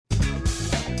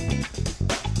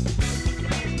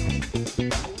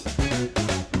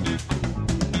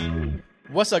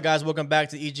What's up, guys? Welcome back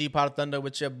to EG Pot of Thunder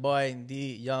with your boy, the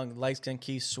young light-skinned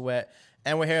Keith Sweat.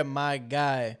 And we're here with my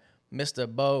guy, Mr.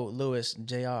 Bo Lewis,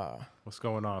 JR. What's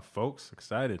going on, folks?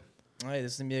 Excited. All right,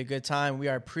 this is going to be a good time. We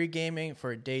are pre-gaming for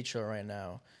a day show right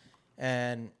now.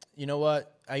 And you know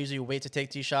what? I usually wait to take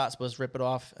 2 shots, but let's rip it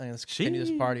off and let's continue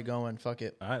this party going. Fuck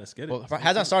it. All right, let's get it. Well, it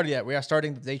hasn't started yet. We are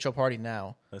starting the day show party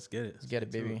now. Let's get it. Let's get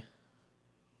it, baby. It.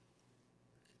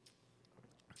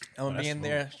 I'm going to be in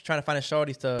there trying to find a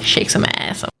shorty to... Shake some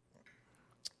ass.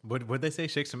 What'd they say?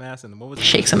 Shake some ass? And what was it?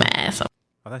 Shake some ass. I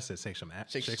thought I said shake some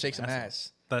ass. Shake some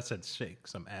ass. I thought I said shake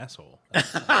some asshole.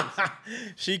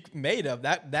 She made up.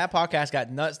 That podcast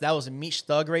got nuts. That was a Meech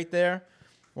Thug right there.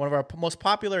 One of our most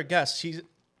popular guests. She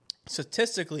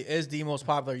statistically is the most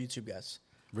popular YouTube guest.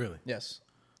 Really? Yes.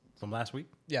 From last week?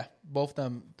 Yeah. Both of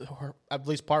them, at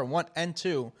least part 1 and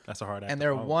 2. That's a hard act and to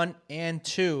they're follow. 1 and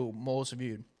 2 most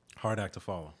viewed. Hard act to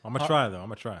follow. I'm going to try, though. I'm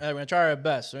going to try. We're going to try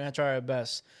our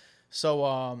best.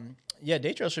 So, yeah,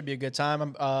 day trail should be a good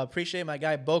time. I appreciate my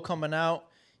guy Bo coming out.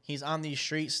 He's on these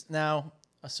streets now.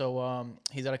 So,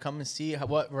 he's got to come and see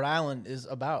what Rhode Island is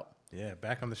about. Yeah,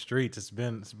 back on the streets. It's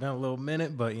been a little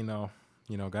minute, but, you know,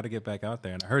 got to get back out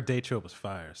there. And I heard day trip was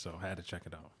fire, so I had to check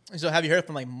it out. So have you heard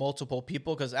from like multiple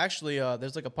people? Because actually,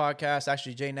 there's like a podcast.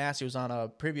 Actually, Jay Nasty was on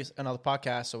another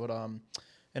podcast with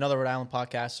another Rhode Island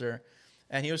podcaster,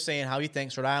 and he was saying how he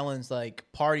thinks Rhode Island's like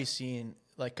party scene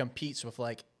like competes with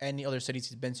like any other cities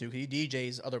he's been to. Because he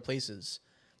DJs other places,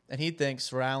 and he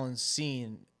thinks Rhode Island's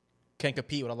scene can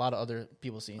compete with a lot of other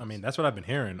people's scenes. I mean, that's what I've been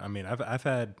hearing. I mean, I've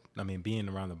had being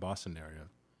around the Boston area,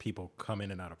 people come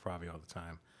in and out of Pravi all the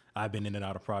time. I've been in and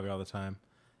out of Pravi all the time.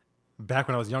 Back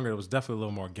when I was younger, it was definitely a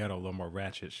little more ghetto, a little more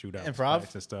ratchet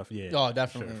shootouts and stuff. Yeah. Oh,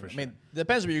 definitely. For sure. I mean,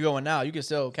 depends where you're going now. You can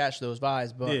still catch those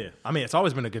vibes, but yeah. I mean, it's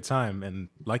always been a good time, and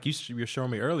like you were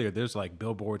showing me earlier, there's like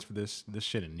billboards for this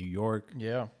shit in New York.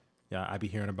 Yeah. Yeah, I be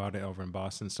hearing about it over in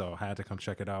Boston, so I had to come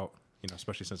check it out. You know,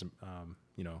 especially since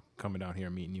coming down here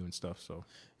and meeting you and stuff. So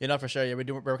for sure. Yeah,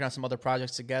 we're working on some other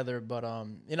projects together, but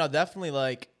definitely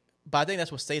like. But I think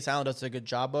that's what States Island does a good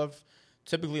job of.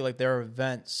 Typically, like their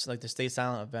events, like the States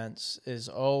Island events, is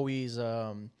always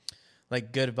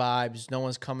like good vibes. No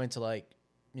one's coming to like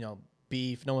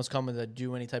beef. No one's coming to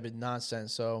do any type of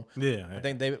nonsense. So yeah, I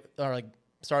think they are like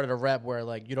started a rep where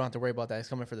like you don't have to worry about that. It's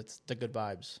coming for the good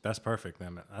vibes. That's perfect,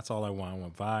 man. That's all I want. I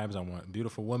want vibes. I want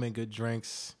beautiful women, good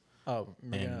drinks. Oh,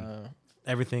 and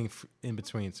everything in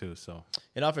between too. So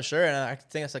for sure. And I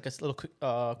think it's like a little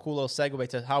cool little segue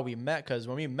to how we met. Because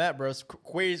when we met, bro,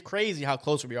 it's crazy how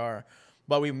close we are.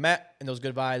 But we met in those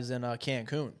good vibes in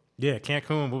Cancun. Yeah,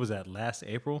 Cancun. What was that? Last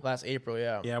April.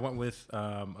 Yeah. Yeah, I went with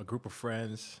a group of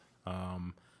friends.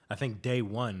 I think day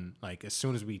one, like as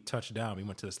soon as we touched down, we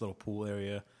went to this little pool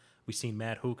area. We seen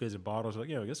mad hookahs and bottles. Like,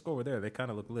 let's go over there. They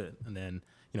kind of look lit. And then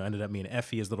ended up meeting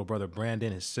Effie, his little brother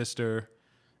Brandon, his sister.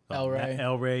 El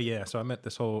Ray, yeah. So I met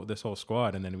this whole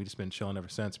squad, and then we just been chilling ever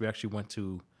since. We actually went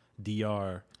to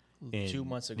DR 2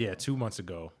 months ago. Yeah, 2 months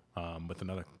ago, with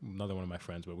another one of my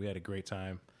friends. But we had a great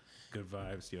time, good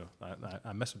vibes.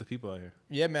 I mess with the people out here.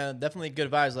 Yeah, man, definitely good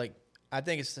vibes. Like I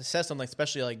think it says something,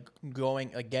 especially like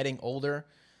getting older.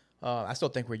 I still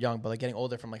think we're young, but like getting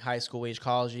older from like high school age,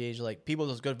 college age, like people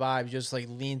with those good vibes, just like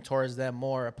lean towards them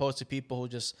more, opposed to people who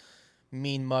just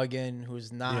mean mugging,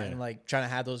 who's not, and like trying to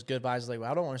have those good vibes. Like,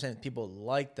 I don't understand people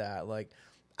like that. Like,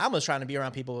 I'm just trying to be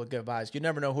around people with good vibes. You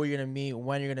never know who you're gonna meet,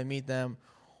 when you're gonna meet them,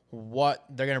 what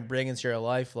they're gonna bring into your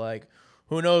life. Like,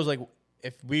 who knows? Like,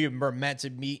 if we were meant to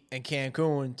meet in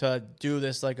Cancun to do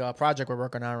this like a project we're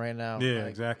working on right now. Yeah,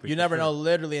 like, exactly. You never know,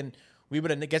 literally. And we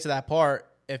wouldn't get to that part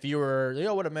if you were,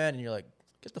 what a man, and you're like,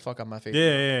 get the fuck out of my face.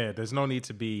 Yeah. There's no need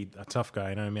to be a tough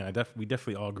guy. You know what I mean? We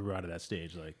definitely all grew out of that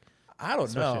stage. Like. I don't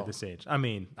Especially know. at this age. I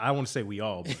mean, I won't say we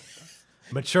all, but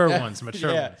mature ones.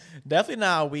 Yeah, definitely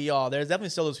not we all. There's definitely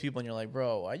still those people, and you're like,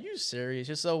 bro, are you serious?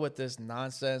 You're so with this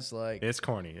nonsense. Like, it's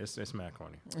corny. It's mad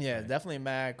corny. Yeah, definitely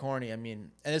mad corny. I mean,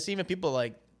 and it's even people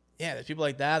like, there's people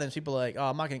like that. There's people like,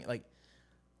 I'm not gonna like,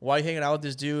 why are you hanging out with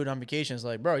this dude on vacation? It's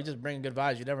like, bro, you just bringing good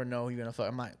vibes. You never know who you're gonna fuck.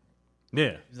 I'm like,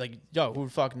 yeah. It's like, yo, who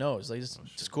the fuck knows? Like,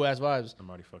 just cool ass vibes. I'm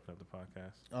already fucking up the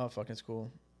podcast. Oh, fucking it's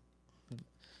cool.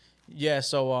 Yeah.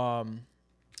 So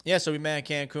so we met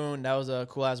in Cancun. That was a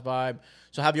cool ass vibe.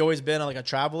 So have you always been like a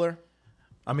traveler?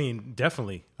 I mean,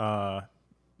 definitely.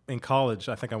 In college,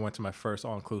 I think I went to my first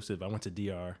all inclusive. I went to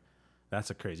DR. That's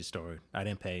a crazy story. I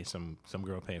didn't pay. Some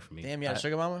girl paid for me. Damn, you had a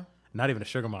sugar mama? Not even a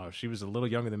sugar mama. She was a little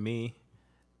younger than me.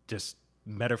 Just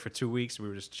met her for 2 weeks. We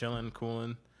were just chilling,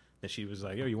 cooling. Then she was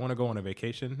like, "Yo, you want to go on a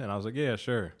vacation?" And I was like, "Yeah,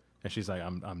 sure." And she's like,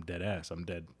 "I'm dead ass. I'm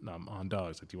on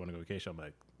dogs. Like, do you want to go on vacation?" I'm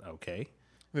like, "Okay."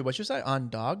 Wait, what you say? On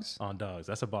dogs? On dogs.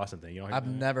 That's a Boston thing. You don't hear I've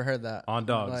that? never heard that. On in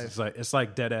dogs. my life. It's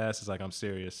like dead ass. It's like I'm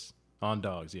serious. On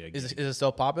dogs. Yeah. Is it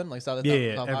still popping? Like,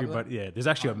 Yeah. Everybody. Yeah. There's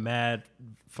actually a mad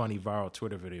funny viral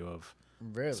Twitter video of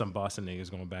Really? some Boston niggas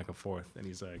going back and forth, and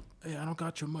he's like, "Hey, I don't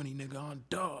got your money, nigga. On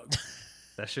dogs."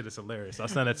 That shit is hilarious. I'll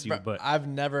send that to you. Bro, But I've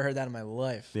never heard that in my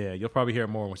life. yeah, you'll probably hear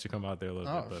more once you come out there a little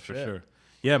Oh, bit, but for shit. sure.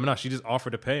 Yeah, but no, she just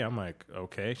offered to pay. I'm like,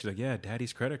 okay. She's like, yeah,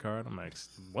 daddy's credit card. I'm like,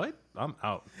 what? I'm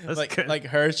out. That's good. Like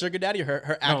her sugar daddy or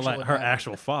her actual No, like her daddy?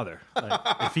 actual father. Like,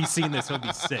 if he's seen this, he'll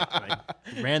be sick. Like,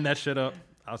 ran that shit up.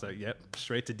 I was like, yep,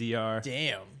 straight to DR.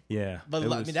 Damn. Yeah. But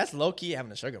it I was- mean, that's low key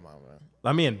having a sugar mama.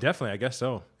 I mean, definitely, I guess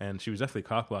so. And she was definitely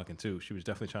cock blocking too. She was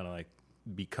definitely trying to like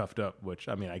be cuffed up, which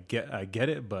I mean, I get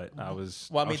it, but I was.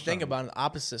 Well, I mean, was think trying to- about an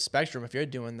opposite spectrum. If you're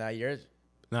doing that,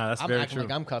 No, that's I'm very acting true.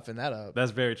 like I'm cuffing that up. That's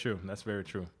very true. That's very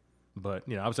true. But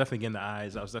you know, I was definitely getting the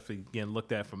eyes. I was definitely getting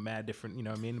looked at from mad different. You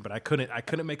know what I mean? But I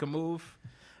couldn't make a move.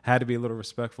 Had to be a little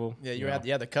respectful. Yeah, you know. had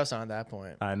the cuss on at that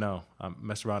point. I know. I'm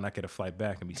mess around, not get a flight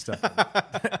back, and be stuck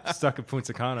stuck in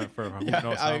Punta Cana for who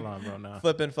knows how long, bro. Now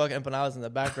Flipping fucking empanadas in the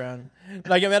background.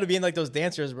 Like, I'm being like those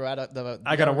dancers, bro.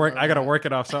 I gotta work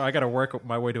it off. So I gotta work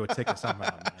my way to a ticket somehow.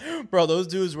 Man. Bro, those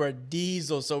dudes were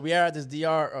diesel. So we are at this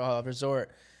DR resort,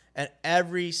 and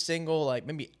every single like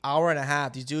maybe hour and a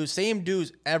half, these dudes, same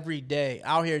dudes every day,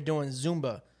 out here doing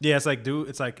Zumba. Yeah, it's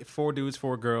like 4 dudes,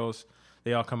 4 girls.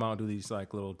 They all come out and do these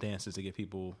like little dances to get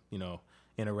people, you know,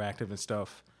 interactive and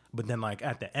stuff. But then like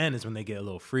at the end is when they get a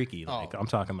little freaky. Like I'm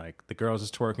talking like the girls is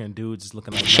twerking, dudes is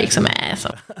looking like Shake some ass.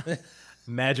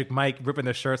 Magic Mike ripping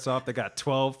their shirts off. They got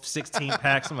 12, 16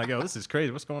 packs. I'm like, yo, this is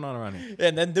crazy. What's going on around here?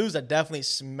 And then dudes are definitely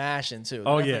smashing too.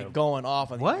 Oh, Definitely yeah. going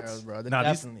off on What? these girls, bro. They're Nah,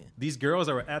 definitely. these girls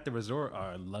that were at the resort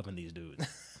are loving these dudes.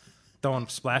 Throwing,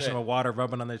 splashing with water,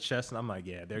 rubbing on their chest, and I'm like,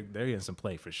 yeah, they're getting some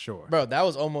play for sure. Bro, that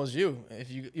was almost you. If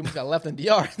you almost got left in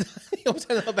DR, you almost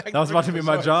ended up back. That was about to be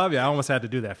my resort. job. Yeah, I almost had to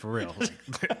do that for real. If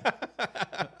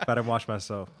I didn't watch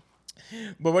myself.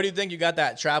 But where do you think you got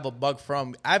that travel bug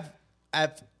from?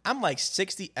 I'm like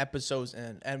 60 episodes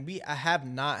in, and I have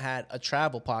not had a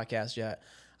travel podcast yet.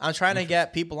 I'm trying to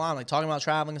get people on, like talking about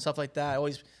traveling and stuff like that. It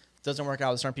always doesn't work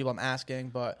out with certain people I'm asking,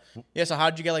 but yeah. So how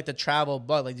did you get like the travel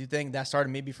bug? Like, do you think that started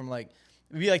maybe from like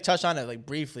we like touched on it like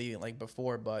briefly like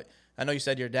before, but I know you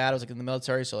said your dad was like in the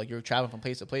military, so like you were traveling from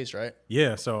place to place, right?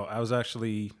 Yeah, so I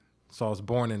was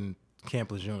born in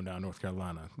Camp Lejeune down in North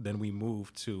Carolina. Then we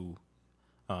moved to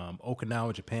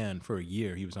Okinawa, Japan for a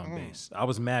year. He was on base. I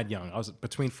was mad young. I was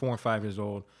between 4 and 5 years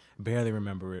old. Barely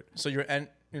remember it. So you're in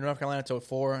North Carolina till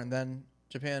 4, and then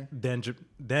Japan.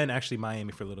 Then actually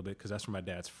Miami for a little bit because that's where my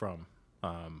dad's from.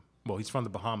 Well, he's from the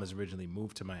Bahamas originally,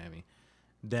 moved to Miami.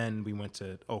 Then we went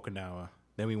to Okinawa.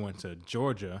 Then we went to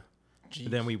Georgia.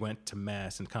 Then we went to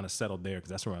Mass and kind of settled there because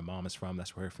that's where my mom is from.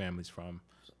 That's where her family's from.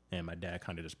 And my dad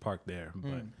kind of just parked there.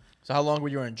 But So how long were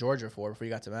you in Georgia for before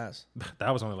you got to Mass? that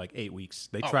was only like 8 weeks.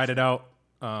 They tried it out.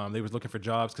 They was looking for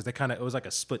jobs because it was like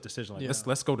a split decision. Like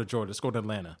let's go to Georgia. Let's go to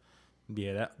Atlanta.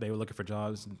 Yeah, they were looking for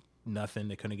jobs. Nothing.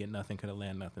 They couldn't get nothing. Couldn't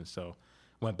land nothing. So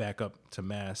went back up to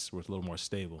Mass, where it's a little more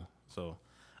stable. So,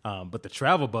 but the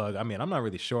travel bug. I mean, I'm not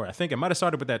really sure. I think it might have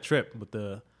started with that trip with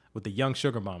the young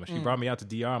sugar mama. She brought me out to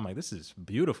DR. I'm like, this is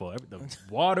beautiful. The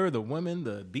water, the women,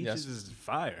 the beaches is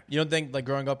fire. You don't think like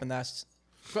growing up in that?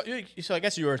 So I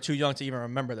guess you were too young to even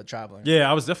remember the traveling. Yeah,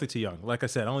 I was definitely too young. Like I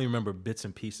said, I only remember bits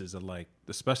and pieces of like,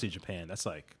 especially Japan. That's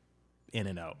like in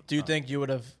and out. Do you think you would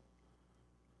have?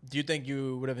 Do you think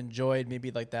you would have enjoyed maybe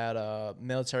like that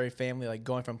military family, like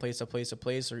going from place to place to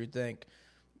place, or you think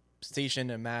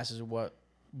stationed in Mass is what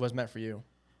was meant for you?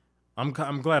 I'm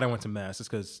glad I went to Mass. It's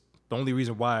because the only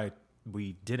reason why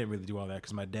we didn't really do all that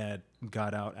because my dad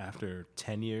got out after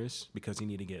 10 years because he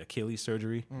needed to get Achilles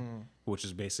surgery, which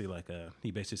is basically like he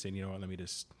basically said, you know what, let me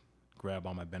just grab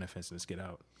all my benefits and just get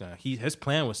out. His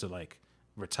plan was to like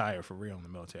retire for real in the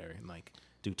military and like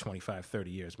do 25, 30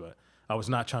 years, but I was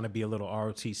not trying to be a little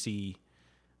ROTC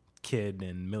kid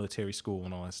in military school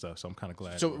and all that stuff. So I'm kind of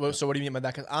glad. So what do you mean by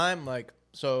that? Because I'm like,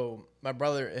 so my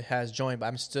brother has joined, but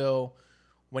I'm still,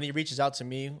 when he reaches out to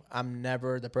me, I'm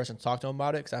never the person to talk to him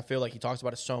about it because I feel like he talks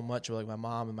about it so much with like my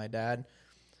mom and my dad.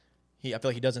 I feel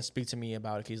like he doesn't speak to me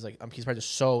about it. He's like, he's probably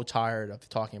just so tired of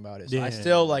talking about it. So I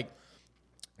still like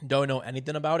don't know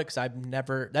anything about it because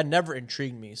that never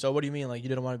intrigued me. So what do you mean? Like you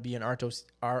didn't want to be an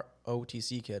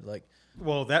ROTC kid? Like,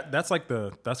 well, that's kind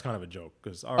of a joke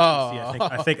because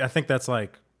ROTC, I think that's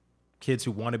like kids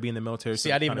who want to be in the military.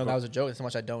 See, I didn't even know that was a joke. That's how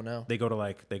much I don't know. They go to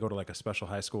like a special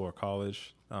high school or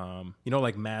college. You know,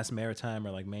 like Mass Maritime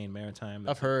or like Maine Maritime.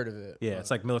 I've heard of it. Yeah,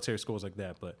 it's like military schools like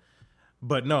that.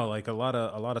 But no, like a lot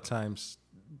of times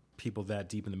people that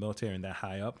deep in the military and that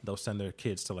high up, they'll send their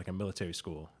kids to like a military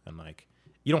school, and like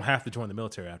you don't have to join the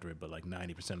military after it, but like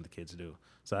 90% of the kids do.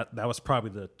 So that was probably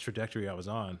the trajectory I was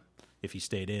on if he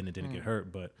stayed in and didn't get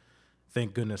hurt. But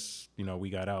thank goodness,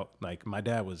 we got out. Like my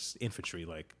dad was infantry,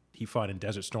 like he fought in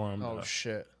Desert Storm. Oh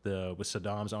shit! With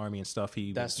Saddam's army and stuff.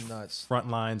 That's was nuts. Front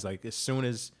lines. Like as soon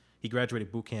as he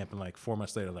graduated boot camp, and like 4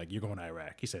 months later, like you're going to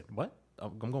Iraq. He said, "What?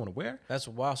 I'm going to where?" That's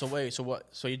wild. So wait, so what?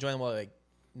 So you joined what, like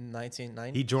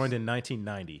 1990? He joined in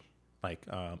 1990, like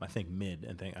I think mid,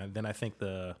 and then I think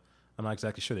I'm not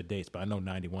exactly sure the dates, but I know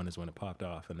 91 is when it popped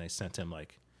off, and they sent him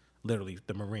like literally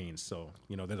the Marines. So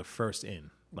they're the first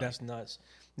in. Like, that's nuts.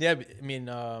 Yeah, I mean,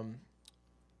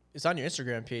 it's on your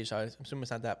Instagram page. So I'm assuming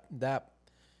it's not that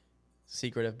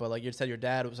secretive, but like you said, your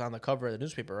dad was on the cover of the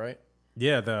newspaper, right?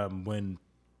 Yeah, when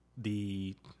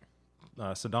the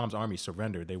Saddam's army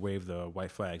surrendered, they waved the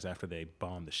white flags after they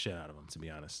bombed the shit out of them, to be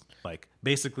honest. Like,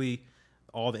 basically,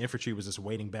 all the infantry was just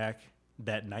waiting back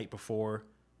that night before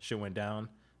shit went down.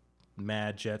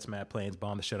 Mad jets, mad planes,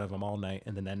 bombed the shit out of them all night.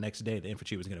 And then that next day, the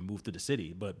infantry was going to move through the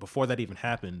city. But before that even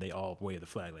happened, they all waved the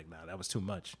flag like, nah, that was too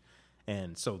much.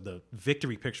 And so the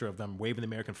victory picture of them waving the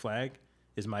American flag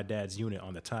is my dad's unit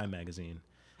on the Time magazine.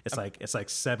 It's like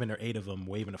 7 or 8 of them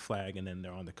waving a flag, and then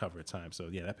they're on the cover of Time. So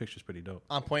yeah, that picture's pretty dope.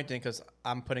 I'm pointing because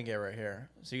I'm putting it right here.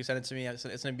 So you send it to me.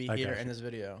 It's gonna be here in this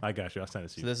video. I got you. I'll send it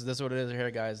to you. So this is what it is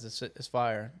here, guys. This shit is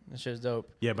fire. This shit is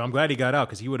dope. Yeah, but I'm glad he got out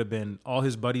because he would have been. All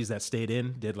his buddies that stayed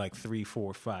in did like 3,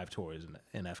 4, 5 tours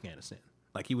in Afghanistan.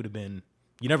 Like he would have been.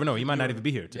 You never know. He might not even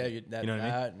be here. Yeah, you know what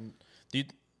I mean?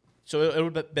 So it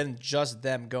would have been just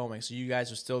them going. So you guys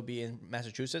would still be in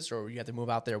Massachusetts, or you have to move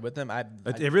out there with them?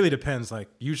 It really depends. Like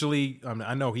usually,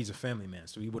 I know he's a family man,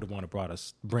 so he would have wanted to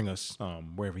bring us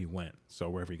wherever he went, so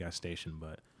wherever he got stationed.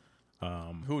 But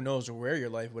who knows where your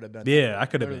life would have been? Yeah, I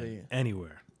could have been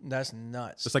anywhere. That's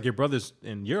nuts. It's like your brother's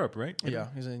in Europe, right? Yeah,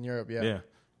 he's in Europe. Yeah. Yeah.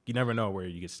 You never know where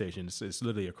you get stationed. It's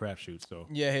literally a crapshoot. So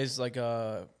yeah, his like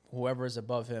whoever is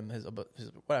above him, his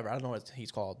whatever, I don't know what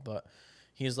he's called, but.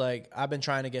 He's like, I've been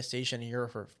trying to get stationed in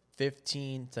Europe for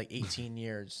 15 to like 18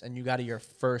 years, and you got to your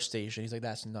first station. He's like,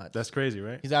 that's nuts. That's crazy,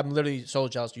 right? He's like, I'm literally so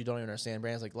jealous. You don't even understand.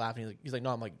 Brandon's like laughing. He's like,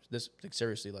 no, I'm like this. Like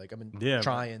seriously, like I've been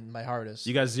trying my hardest.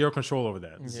 You got zero control over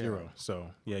that, zero. So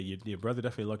yeah, your brother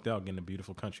definitely lucked out getting a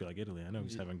beautiful country like Italy. I know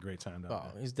he's having a great time down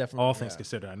there. He's definitely all things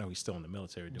considered. I know he's still in the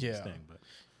military doing his thing, but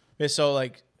yeah.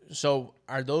 So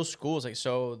are those schools like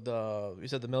you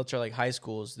said the military like high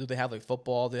schools? Do they have like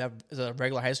football? Do they have is it a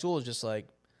regular high school? Or just like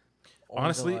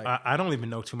honestly, I don't even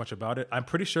know too much about it. I'm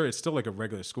pretty sure it's still like a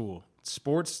regular school.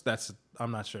 Sports,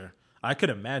 I'm not sure. I could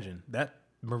imagine that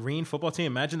Marine football team.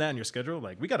 Imagine that in your schedule.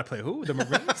 Like we got to play who? The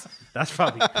Marines? That's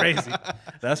probably crazy.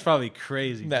 That's probably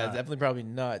crazy. That's definitely probably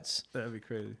nuts. That'd be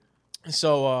crazy.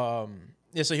 So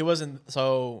so he wasn't.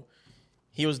 So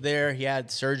he was there. He had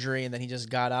surgery, and then he just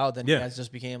got out. Then he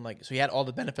just became like. So he had all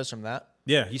the benefits from that.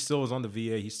 Yeah, he still was on the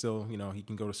VA. He still, he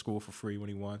can go to school for free when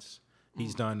he wants.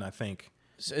 He's done, I think.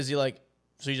 So is he like?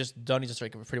 So he's just done. He's just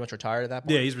like pretty much retired at that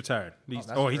point. Yeah, he's retired. He's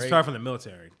retired from the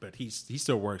military, but he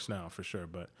still works now for sure.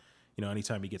 But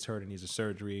anytime he gets hurt and needs a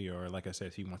surgery, or like I said,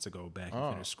 if he wants to go back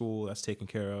and finish school, that's taken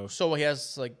care of. So he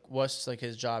has like, what's like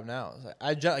his job now?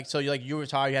 So you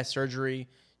retired, you had surgery,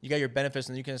 you got your benefits,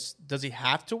 and you can. Does he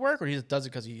have to work, or he just does it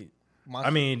because he wants?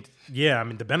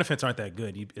 The benefits aren't that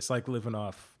good. It's like living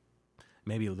off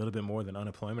maybe a little bit more than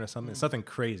unemployment or something. It's nothing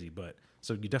crazy, but.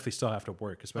 So you definitely still have to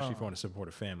work, especially if you want to support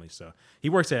a family. So he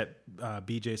works at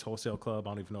BJ's Wholesale Club.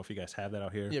 I don't even know if you guys have that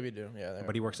out here. Yeah, we do. Yeah,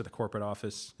 but he works at the corporate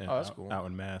office that's cool. out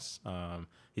in Mass.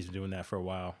 He's been doing that for a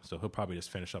while, so he'll probably just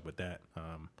finish up with that.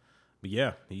 But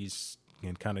yeah, he's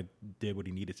kind of did what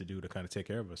he needed to do to kind of take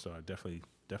care of us. So I definitely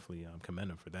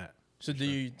commend him for that. So do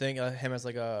you think him as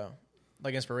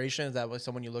like inspiration? Is that like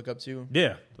someone you look up to?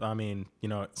 Yeah. I mean,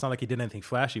 it's not like he did anything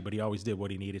flashy, but he always did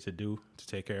what he needed to do to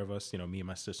take care of us. Me and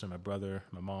my sister, my brother,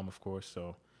 my mom, of course.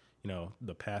 So,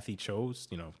 the path he chose,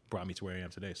 brought me to where I am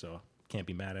today. So can't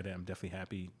be mad at it. I'm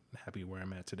definitely happy where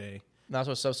I'm at today. That's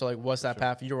what's up. So like, what's that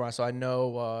path you were on? So I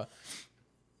know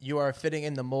you are fitting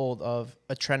in the mold of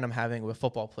a trend I'm having with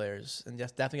football players. And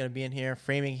that's definitely going to be in here.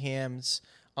 Framingham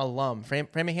alum.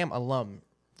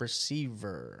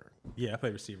 Receiver. Yeah, I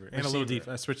played receiver. And a little deep.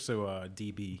 I switched to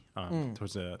DB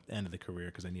towards the end of the career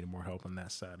because I needed more help on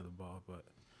that side of the ball. But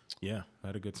yeah, I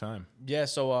had a good time. Yeah,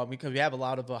 so because we have a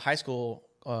lot of high school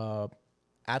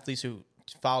athletes who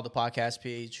follow the podcast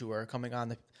page who are coming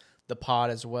on the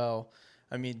pod as well.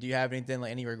 I mean, do you have anything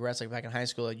like any regrets like back in high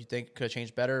school that you think could have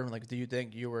changed better? Like, do you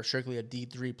think you were strictly a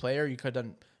D3 player? You could have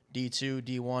done D2,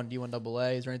 D1, D1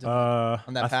 AA? Is there anything Uh,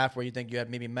 on that path where you think you had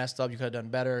maybe messed up? You could have done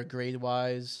better grade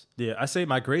wise. Yeah, I say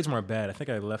my grades weren't bad. I think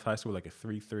I left high school with like a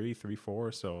 3.3,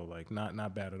 3.4, so like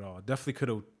not bad at all. Definitely could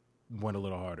have went a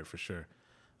little harder for sure.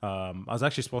 I was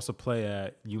actually supposed to play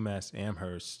at UMass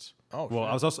Amherst. Oh, well,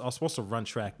 shit. I was supposed to run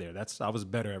track there. I was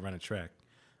better at running track.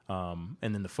 And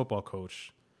then the football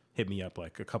coach hit me up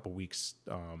like a couple weeks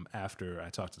after I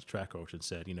talked to the track coach and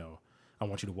said, I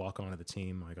want you to walk onto the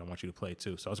team. Like, I want you to play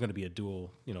too. So I was going to be a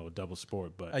double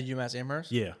sport. But At UMass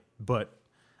Amherst? yeah, but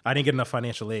I didn't get enough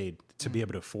financial aid to be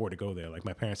able to afford to go there. Like,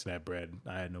 my parents didn't have bread.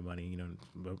 I had no money.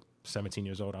 17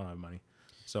 years old, I don't have money.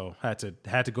 So I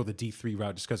had to go the D3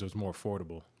 route just because it was more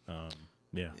affordable.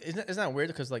 Yeah. Isn't that weird?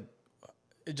 Because like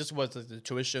it just was the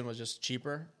tuition was just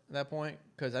cheaper at that point.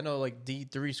 Because I know like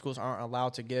D3 schools aren't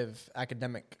allowed to give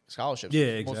academic scholarships. Yeah,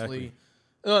 exactly.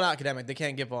 No, not academic. They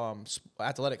can't give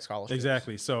athletic scholarships.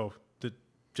 Exactly. So like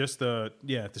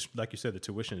you said, the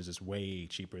tuition is just way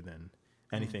cheaper than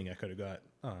anything I could have got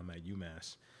at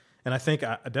UMass. And I think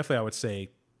I would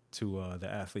say to the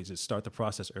athletes is start the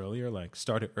process earlier. Like,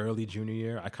 start it early junior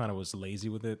year. I kind of was lazy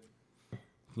with it.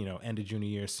 End of junior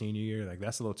year, senior year, like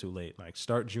that's a little too late. Like,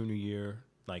 start junior year.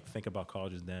 Like, think about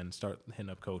colleges then. Start hitting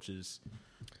up coaches,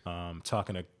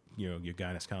 talking to your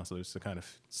guidance counselors to kind of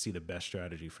see the best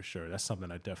strategy for sure. That's something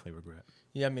I definitely regret.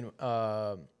 Yeah, I mean,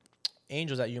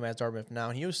 Angel's at UMass Dartmouth now.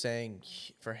 And he was saying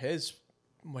for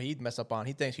what he messed up on,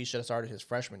 he thinks he should have started his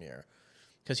freshman year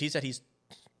because he said he's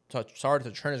started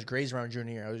to turn his grades around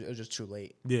junior year. It was just too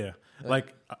late. Yeah,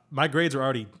 like my grades were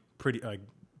already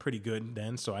pretty good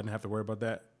then, so I didn't have to worry about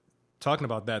that. Talking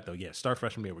about that though, yeah, start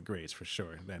freshman year with grades for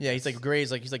sure. He's like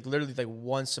grades, like he's like literally like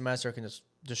one semester can just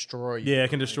destroy you. Yeah,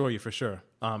 it can destroy you for sure.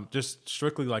 Just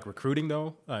strictly like recruiting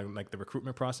though, like the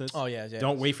recruitment process. Oh yeah.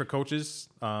 Don't wait for coaches.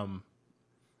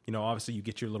 Obviously you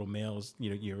get your little mails,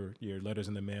 your letters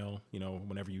in the mail,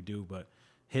 whenever you do, but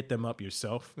hit them up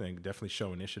yourself and definitely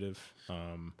show initiative.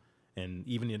 And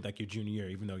even in like your junior year,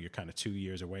 even though you're kind of 2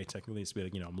 years away technically, it's be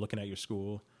like, I'm looking at your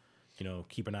school.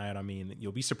 Keep an eye out. I mean,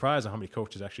 you'll be surprised at how many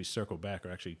coaches actually circle back or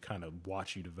actually kind of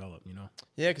watch you develop,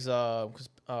 Yeah, because one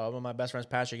of my best friends,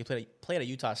 Patrick, he played at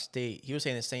Utah State. He was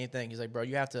saying the same thing. He's like, bro,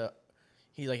 you have to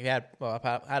 – he had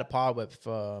a pod with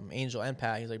Angel and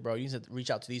Pat. He's like, bro, you need to reach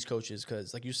out to these coaches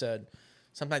because, like you said,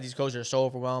 sometimes these coaches are so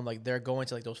overwhelmed. Like, they're going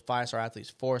to, like, those 5-star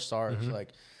athletes, 4 stars. Mm-hmm.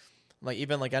 Like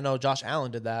even like I know Josh Allen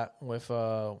did that with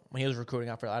when he was recruiting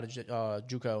out of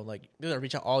JUCO. Like, they're gonna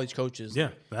reach out all these coaches. Yeah,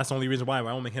 that's the only reason why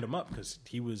Wyoming hit him up because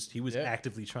he was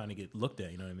actively trying to get looked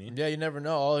at. You know what I mean? Yeah, you never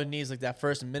know. All it needs like that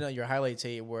first minute of your highlight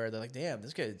tape where they're like, "Damn,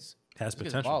 this kid's has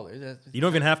potential." You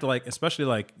don't even have to like, especially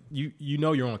like you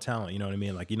know your own talent. You know what I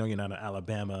mean? Like you're not an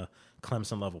Alabama,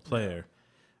 Clemson level player,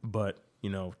 but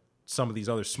some of these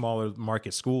other smaller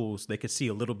market schools, they could see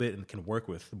a little bit and can work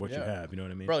with what you have. You know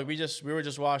what I mean? Bro, we were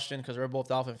just watching because we're both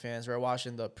Dolphin fans. We were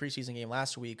watching the preseason game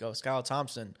last week of Skylar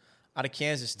Thompson out of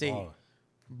Kansas State.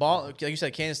 Ball, like you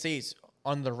said, Kansas State's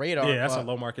on the radar. Yeah, that's a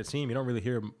low market team. You don't really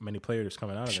hear many players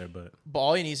coming out of there, but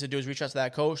all he needs to do is reach out to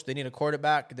that coach. They need a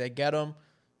quarterback. They get him.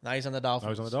 Now he's on the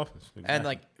Dolphins. Exactly. And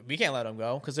like we can't let him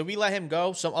go because if we let him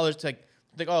go, some others think,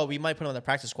 oh, we might put him on the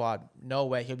practice squad. No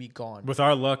way, he'll be gone. With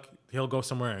our luck, he'll go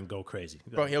somewhere and go crazy.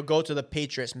 Bro, he'll go to the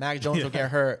Patriots. Mac Jones will get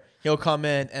hurt. He'll come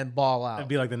in and ball out. It'd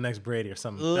be like the next Brady or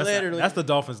something. Literally. That's the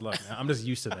Dolphins' luck, man. I'm just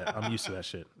used to that. I'm used to that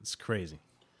shit. It's crazy.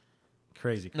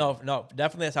 Crazy. No,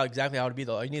 definitely that's exactly how it would be,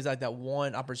 though. He needs like that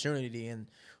one opportunity, and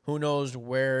who knows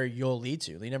where you'll lead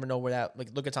to. You never know where that, like,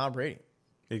 look at Tom Brady.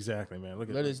 Exactly, man.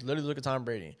 Literally look at Tom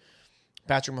Brady.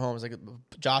 Patrick Mahomes, like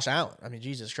Josh Allen. I mean,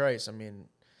 Jesus Christ. I mean,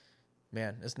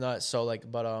 man, it's nuts. So, like,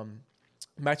 but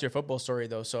back to your football story,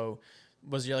 though. So,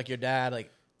 was your dad,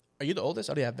 like, are you the oldest?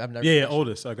 Oh, yeah, I've never. Yeah,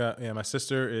 oldest. My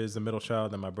sister is the middle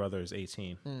child, and my brother is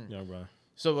 18. Young brother.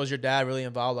 So, was your dad really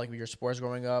involved, like, with your sports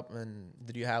growing up, and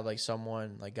did you have like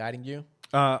someone like guiding you?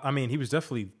 I mean, he was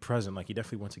definitely present. Like, he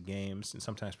definitely went to games and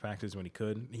sometimes practiced when he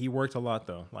could. He worked a lot,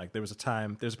 though. Like, there's a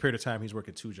period of time he's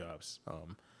working 2 jobs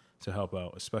to help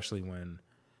out, especially when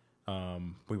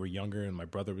we were younger and my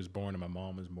brother was born and my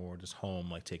mom was more just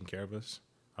home, like, taking care of us.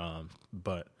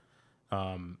 But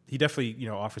he definitely,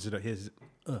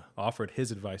 offered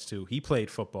his advice too. He played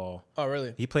football. Oh,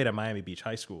 really? He played at Miami Beach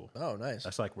High School. Oh, nice.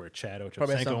 That's like where Chad Ochocinco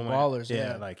probably some ballers.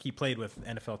 Yeah, like he played with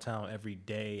NFL talent every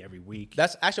day, every week.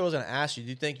 That's actually what I was going to ask you. Do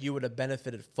you think you would have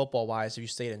benefited football wise if you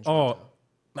stayed in Georgia?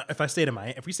 If we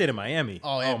stayed in Miami,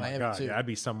 oh yeah, my Miami God, too. yeah, I'd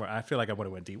be somewhere. I feel like I would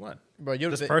have went D1. Bro,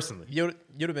 Just personally, you'd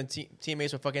have been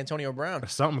teammates with fucking Antonio Brown,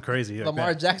 something crazy. Like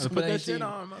Lamar that. Jackson. Put that shit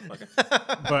on,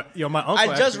 motherfucker. But my uncle.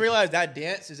 I just realized that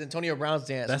dance is Antonio Brown's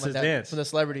dance. That's his dance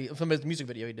from his music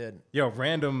video he did.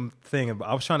 Random thing.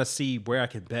 I was trying to see where I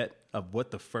could bet of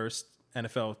what the first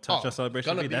NFL touchdown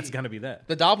celebration would be. That's gonna be that.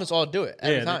 The Dolphins all do it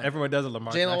every time. Everyone does it.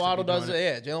 Lamar Jalen Waddle does it.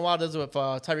 Yeah, Jalen Waddle does it with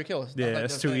Tyreek Hill. Yeah,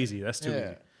 that's too easy. That's too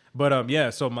easy.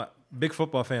 But so my big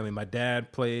football family. My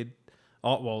dad played.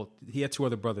 He had two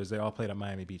other brothers. They all played at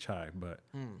Miami Beach High. But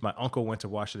my uncle went to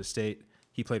Washington State.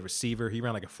 He played receiver. He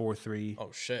ran like a 4.3.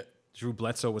 Oh shit. Drew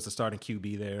Bledsoe was the starting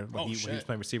QB there when he was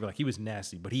playing receiver. Like he was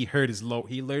nasty, but he hurt his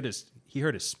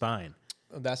spine.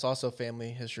 That's also family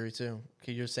history too.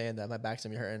 You're saying that my back's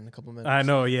gonna be hurting in a couple of minutes. I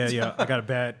know, yeah. I got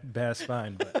a bad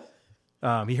spine, but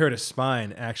he hurt his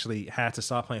spine. Actually, had to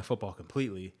stop playing football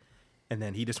completely, and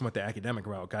then he just went the academic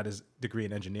route. Got his degree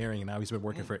in engineering, and now he's been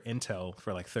working for Intel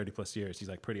for like 30+ years. He's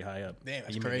like pretty high up. Damn,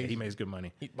 that's crazy. He makes good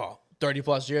money.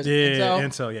 30+ years. Yeah,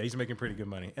 Intel. Yeah, he's making pretty good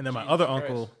money. And then my other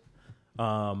uncle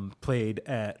played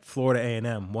at Florida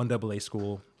A&M, 1AA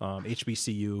school,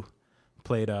 HBCU.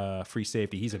 Played free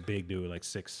safety. He's a big dude, like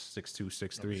 6'2",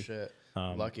 6'3". Oh, shit.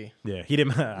 Lucky. Yeah, he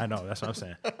didn't. I know, that's what I'm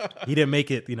saying. He didn't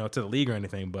make it, to the league or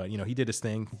anything, but he did his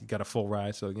thing. He got a full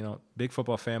ride. So big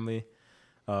football family.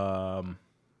 Do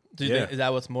you think, is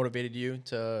that what's motivated you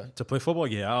to play football?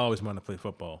 Yeah, I always wanted to play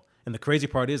football. And the crazy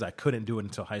part is I couldn't do it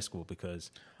until high school because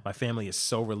my family is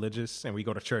so religious and we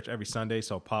go to church every Sunday.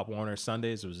 So Pop Warner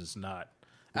Sundays was just not.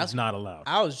 It's not allowed.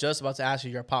 I was just about to ask you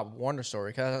your Pop Warner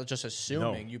story because I was just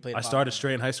assuming you played. I started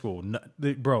straight in high school.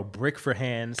 Bro, brick for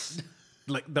hands.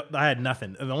 I had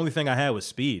nothing. The only thing I had was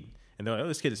speed. And they're like, oh,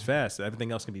 this kid is fast.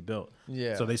 Everything else can be built.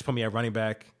 Yeah. So they just put me at running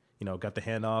back, got the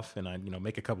handoff, and I,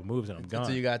 make a couple moves, and I'm gone.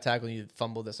 Until you got tackled and you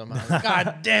fumbled it somehow.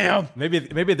 God damn. Maybe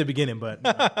at the beginning, but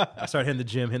I started hitting the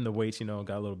gym, hitting the weights, got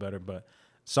a little better. But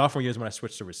sophomore year is when I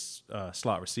switched to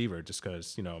slot receiver just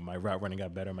because, my route running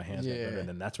got better, my hands got better, and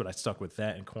then that's what I stuck with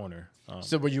that in corner.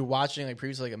 So were you watching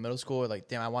previously in middle school,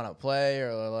 damn, I want to play,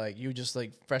 or you just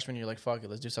freshman, you're like, fuck it,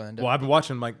 let's do something different? Well, I've been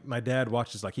watching, my dad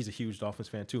watches, he's a huge Dolphins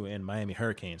fan too, and Miami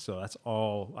Hurricanes, so that's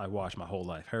all I watched my whole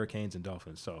life, Hurricanes and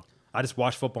Dolphins. So I just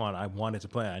watched football and I wanted to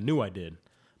play. I knew I did,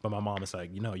 but my mom was like,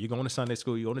 you're going to Sunday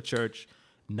school, you're going to church,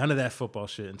 none of that football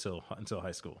shit until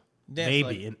high school. Damn,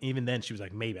 maybe, and even then she was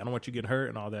like, maybe. I don't want you getting hurt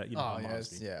and all that. Oh,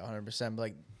 yeah, 100%.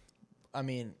 But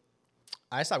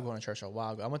I stopped going to church a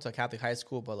while ago. I went to a Catholic high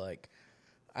school, but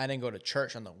I didn't go to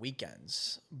church on the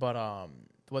weekends. But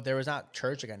there was not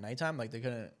church at nighttime. They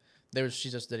couldn't. She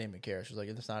just didn't even care. She was like,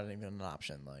 it's not even an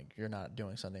option. You're not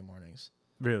doing Sunday mornings.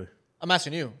 Really? I'm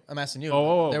asking you.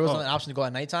 Oh, there wasn't an option to go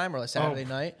at nighttime or Saturday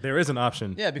night. There is an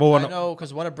option. Yeah, because I know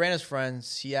because one of Brandon's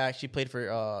friends, he actually played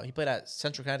for. He played at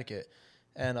Central Connecticut.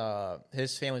 And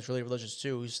his family's really religious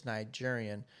too. He's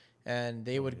Nigerian, and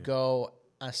they would go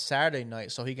on Saturday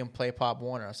night so he can play Pop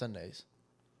Warner on Sundays.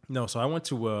 No, so I went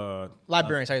to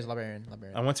librarian. Sorry, librarian.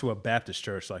 I went to a Baptist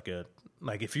church,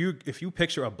 if you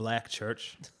picture a black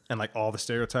church and all the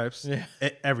stereotypes,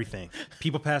 everything.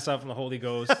 People pass out from the Holy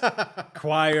Ghost,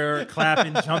 choir,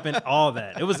 clapping, jumping, all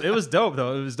that. It was dope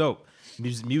though. It was dope.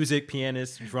 Music,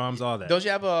 pianists, drums, all that. Don't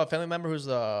you have a family member who's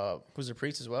a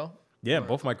priest as well? Yeah,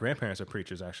 both my grandparents are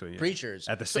preachers, actually. Yeah. Preachers.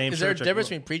 At the same church. Is there a difference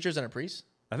between preachers and a priest?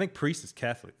 I think priest is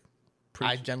Catholic.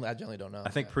 I generally don't know. I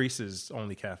think priest is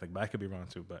only Catholic, but I could be wrong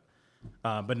too.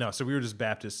 But no, so we were just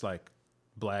Baptist,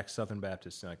 black Southern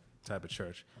Baptist type of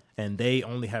church. And they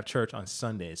only have church on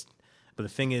Sundays. But the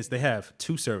thing is, they have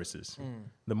 2 services,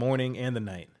 the morning and the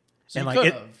night. So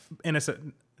and it's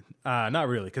not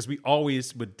really, because we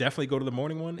always would definitely go to the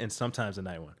morning one and sometimes the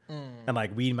night one.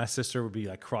 And my sister would be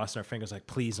crossing her fingers,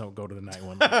 please don't go to the night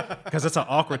one, because it's an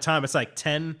awkward time. It's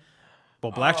 10.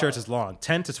 Well, black church is long,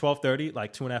 10 to 12:30,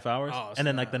 2.5 hours, and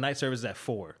then the night service is at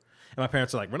 4. And my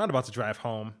parents are like, we're not about to drive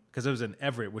home because it was in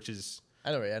Everett, which is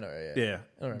I know, yeah,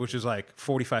 which is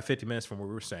 45, 50 minutes from where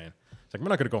we were staying. It's we're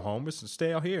not gonna go home. We're just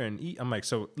stay out here and eat. I'm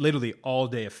so literally all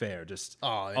day affair, just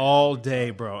all day,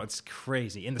 bro. It's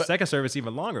crazy. And the second service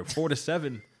even longer, 4 to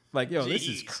 7. This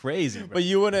is crazy, bro. But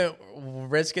you wouldn't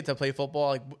risk it to play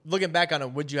football. Looking back on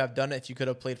it, would you have done it if you could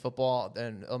have played football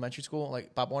in elementary school,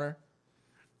 Pop Warner?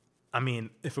 I mean,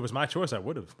 if it was my choice, I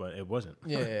would have, but it wasn't.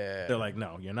 Yeah. They're like,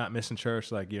 no, you're not missing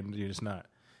church. You're just not.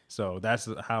 So that's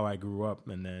how I grew up.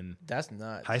 And then that's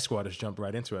nuts. High school, I just jumped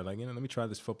right into it. Let me try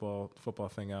this football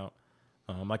thing out.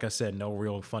 Like I said, no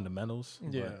real fundamentals.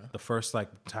 Yeah. But the first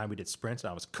time we did sprints,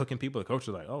 I was cooking people. The coach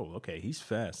was like, "Oh, okay, he's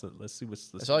fast. Let's see what's."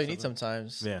 That's all you need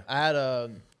sometimes. Yeah. I had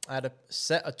a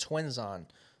set of twins on.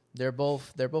 They're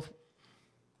both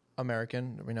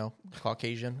American,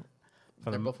 Caucasian.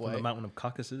 They're both from white. the mountain of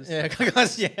Caucasus. Yeah,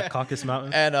 Caucasus, yeah. Caucasus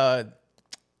Mountain. And I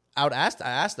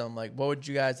asked them like, what would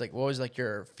you guys like? What was like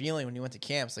your feeling when you went to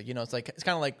camps? Like, it's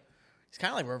kind of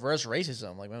like reverse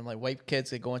racism. Like when like white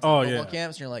kids go into football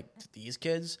camps, and you're like, these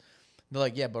kids. They're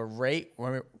like, yeah, but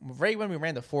when we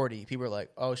ran the 40, people were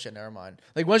like, oh shit, never mind.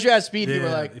 Like once you had speed, people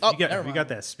were like, if you got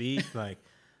that speed, like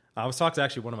I was talking to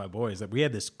actually one of my boys that we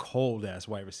had this cold ass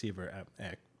wide receiver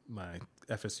at my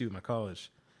FSU, my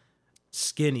college,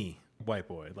 skinny white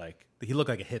boy. Like he looked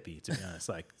like a hippie, to be honest.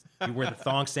 Like he wore the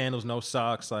thong sandals, no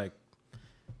socks, like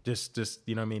just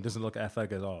you know what I mean. Doesn't look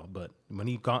athletic at all. But when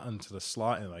he got into the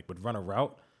slot and like would run a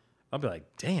route, I'll be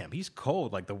like, damn, he's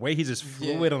cold. Like the way he's just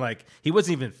fluid and like he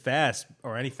wasn't even fast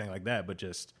or anything like that, but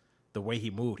just the way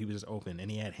he moved, he was just open and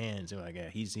he had hands. And like, yeah,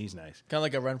 he's nice. Kind of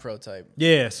like a Renfro type.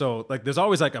 Yeah, so like there's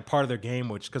always like a part of their game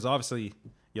because obviously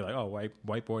you're like, oh,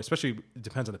 white boy, especially it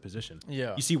depends on the position.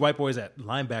 Yeah. You see white boys at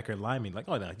linebacker, lineman, like,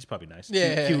 oh no, he's probably nice.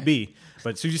 Yeah. QB.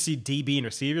 But as soon as you see DB and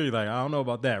receiver, you're like, I don't know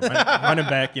about that. Running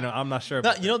back, I'm not sure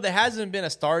about that. There hasn't been a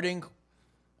starting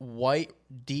white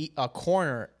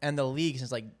corner in the league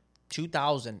since like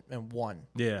 2001.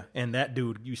 Yeah, and that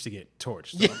dude used to get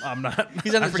torched. So I'm not.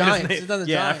 He's on the Giants.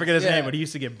 I forget his name, but he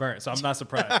used to get burnt. So I'm not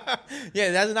surprised.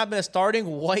 Yeah, there has not been a starting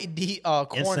white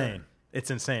corner. Insane. It's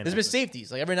insane. There's been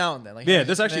safeties like every now and then. Like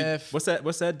there's actually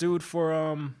what's that dude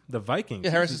for the Vikings?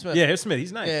 Yeah, Harrison Smith. Yeah, Harrison Smith.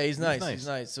 He's nice. Yeah, he's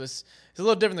nice. So it's a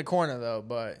little different than corner though,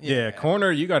 but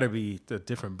corner you got to be a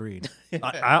different breed.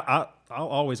 I'll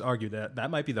always argue that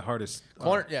might be the hardest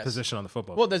corner, position on the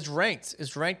football. Well, that's ranked.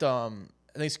 It's ranked.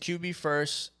 I think it's QB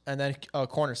first, and then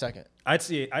corner second. I'd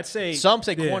say some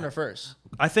say corner first.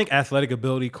 I think athletic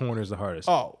ability corner is the hardest.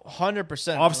 Oh,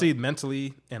 100%. Obviously,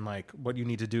 mentally and like what you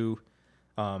need to do,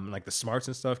 like the smarts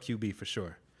and stuff. QB for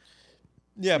sure.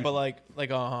 Yeah, but like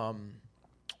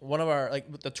one of our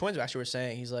the twins actually were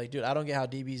saying, he's like, dude, I don't get how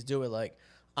DBs do it. Like,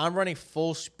 I'm running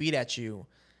full speed at you,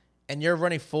 and you're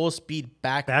running full speed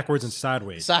backwards and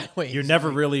sideways. You're never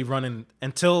really running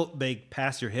until they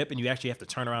pass your hip, and you actually have to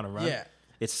turn around and run. Yeah.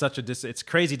 It's such a it's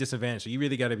crazy disadvantage. So you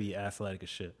really got to be athletic as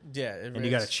shit. Yeah, and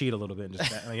you got to cheat a little bit. And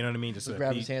just you know what I mean? Just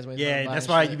grab his hands. When yeah, that's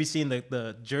why you be seeing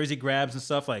the jersey grabs and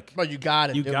stuff. Like, bro, you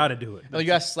got to do it. No, you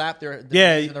got to slap their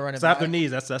knees when they're running slap by. their knees.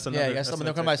 That's another. Yeah, you got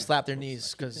someone come by slap their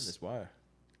knees because that's why.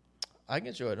 I can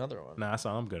get you another one. Nah,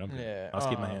 I'm good. Yeah, I'll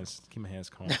keep my hands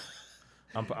calm.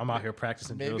 I'm out here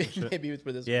practicing drills and shit. Maybe it's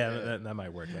for this. Yeah, that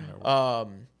might work. But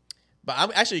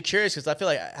I'm actually curious because I feel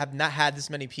like I have not had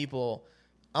this many people.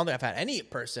 I don't think I've had any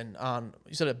person on.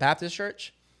 You said a Baptist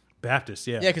church. Baptist,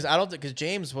 yeah. Yeah, because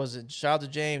James shout out to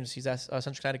James. He's at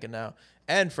Central Connecticut now,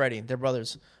 and Freddie. They're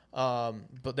brothers.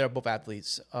 But they're both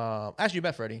athletes. Actually, you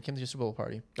met Freddie. He came to your Super Bowl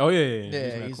party. Oh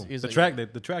yeah. He's the track dude.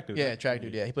 Yeah, track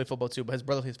dude. Yeah, he played football too, but his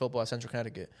brother plays football at Central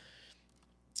Connecticut.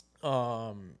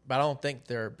 But I don't think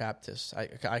they're Baptists.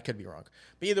 I could be wrong.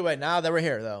 But either way, now that we're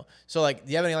here though, so like,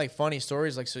 do you have any like funny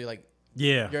stories? Like, so you like,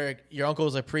 your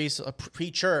uncle's a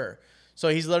preacher. So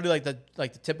he's literally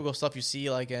like the typical stuff you see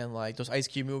like in like those Ice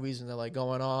Cube movies, and they're like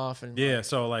going off and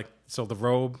so the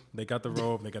robe, they got the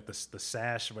robe, they got the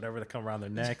sash, whatever that come around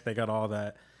their neck, they got all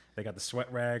that, they got the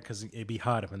sweat rag because it'd be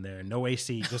hot up in there, no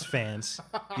AC, just fans.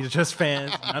 These are just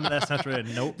fans, none of that central.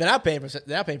 Nope, they're not paying for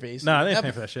AC. Nah, they ain't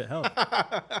paying for that shit. Hell,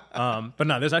 but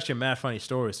no, there's actually a mad funny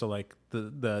story. So like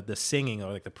the singing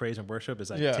or like the praise and worship is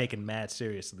like taken mad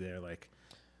seriously there, like.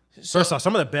 First off,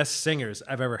 some of the best singers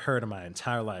I've ever heard in my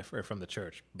entire life are from the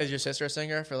church. Is your sister a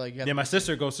singer? Yeah, my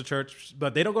sister goes to church,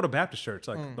 but they don't go to Baptist church.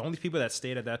 Like the only people that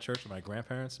stayed at that church are my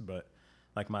grandparents. But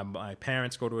like my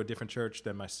parents go to a different church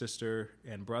than my sister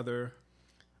and brother.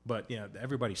 But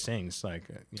everybody sings. Like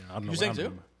I don't know. You sing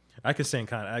too? I could sing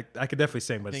kind of. I could definitely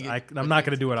sing, but I'm not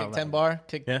going to do it out loud. 10 bar?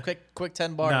 Quick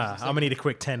 10 bars. Nah, I'm going to need a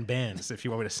quick 10 bands if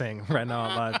you want me to sing right now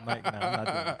on live mic. No, I'm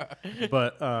not doing it.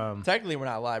 But technically, we're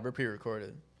not live. We're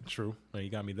pre-recorded. True. Well,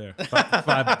 you got me there.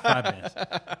 Five bands.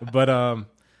 But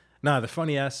the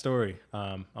funny ass story.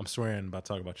 I'm swearing about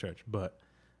talking about church, but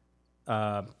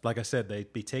like I said, they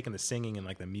be taking the singing and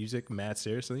like the music mad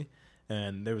seriously.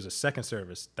 And there was a second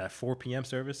service, that 4 p.m.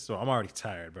 service. So I'm already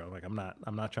tired, bro. Like I'm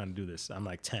not trying to do this. I'm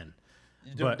like 10.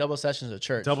 You do double sessions at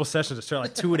church. Double sessions at church,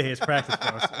 like 2 days practice,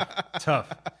 bro. It's tough.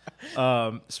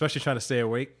 Especially trying to stay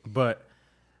awake. But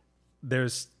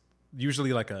there's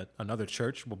usually like another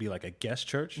church will be like a guest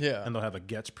church. Yeah. And they'll have a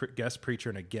guest preacher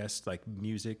and a guest like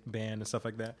music band and stuff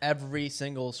like that. Every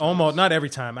single service. Almost, not every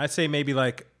time. I'd say maybe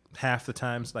like half the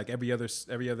times, like every other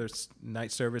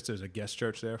night service, there's a guest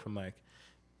church there from like,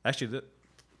 actually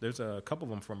there's a couple of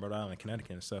them from Rhode Island,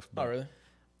 Connecticut and stuff. Oh, really?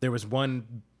 There was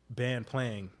one band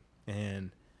playing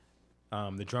and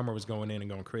the drummer was going in and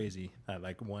going crazy at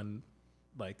like one,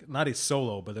 like not a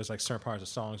solo, but there's like certain parts of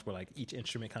songs where like each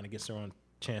instrument kind of gets their own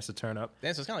chance to turn up.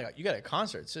 Damn, so it's kind of like you got a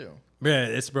concert too.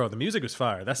 Yeah, bro, the music was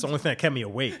fire. That's the only thing that kept me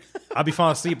awake. I'd be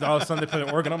falling asleep, all of a sudden they put an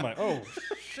organ. I'm like, oh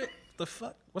shit, the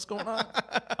fuck, what's going on?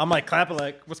 I'm like clapping,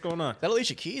 like, what's going on? That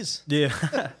Alicia Keys.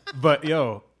 Yeah, but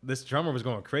yo, this drummer was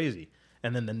going crazy,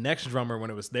 and then the next drummer, when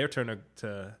it was their turn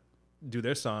to do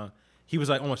their song, he was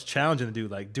like almost challenging the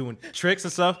dude, like doing tricks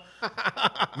and stuff.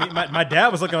 My dad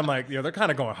was looking at him like, yo, they're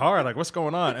kind of going hard. Like, what's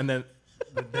going on? And then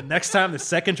the next time the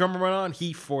second drummer went on,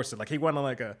 he forced it. Like, he went on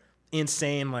like a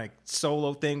insane like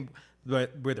solo thing,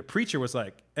 but where the preacher was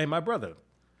like, hey, my brother,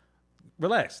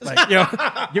 relax. Like, yo,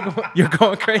 you're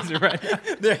going crazy right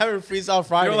now. They're having freestyle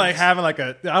Fridays. They were like having like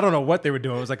I don't know what they were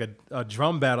doing. It was like a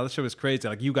drum battle. That shit was crazy.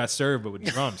 Like, you got served, but with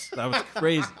drums. That was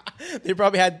crazy. They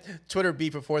probably had Twitter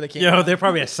beef before they came. Yo, they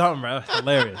probably had something, bro.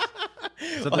 Hilarious.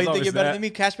 So oh, you think you better than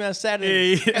me? Catch me on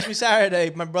Saturday. Yeah. Catch me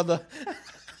Saturday, my brother.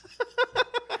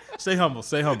 Stay humble.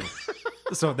 Stay humble.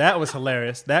 So that was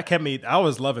hilarious. That kept me. I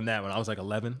was loving that when I was like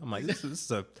 11. I'm like, this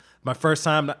is my first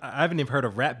time. I haven't even heard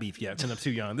of rap beef yet since I'm too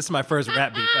young. This is my first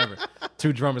rap beef ever.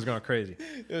 Two drummers going crazy.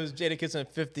 It was Jada Kiss and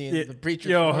 50 and the preacher.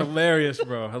 Yo, hilarious,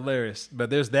 bro. Hilarious.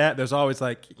 But there's that. There's always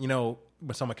like, you know,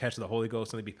 when someone catches the Holy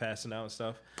Ghost and they be passing out and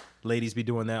stuff. Ladies be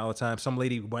doing that all the time. Some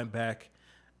lady went back.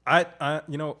 I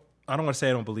you know, I don't want to say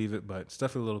I don't believe it, but it's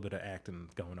definitely a little bit of acting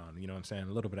going on. You know what I'm saying?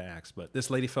 A little bit of acts. But this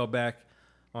lady fell back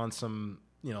on some,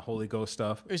 you know, Holy Ghost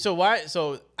stuff. So why?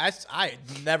 So I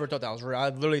never thought that was real. I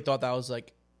literally thought that was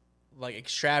like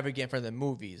extravagant for the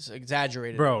movies,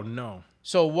 exaggerated. Bro, no.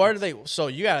 So what are they? So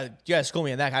you gotta school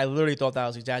me on that. I literally thought that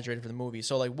was exaggerated for the movie.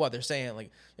 So like what they're saying?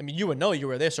 Like, I mean, you would know you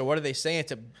were there. So what are they saying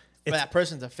for that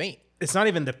person to faint? It's not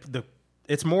even the.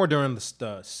 It's more during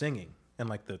the singing and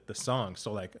like the song.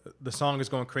 So like the song is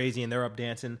going crazy and they're up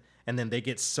dancing, and then they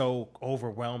get so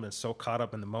overwhelmed and so caught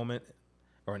up in the moment,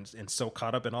 and so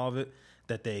caught up in all of it,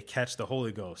 that they catch the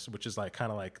Holy Ghost, which is like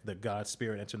kind of like the God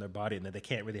spirit entering their body, and then they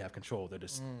can't really have control. They're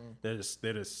just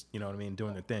you know what I mean,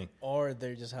 doing their thing. Or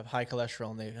they just have high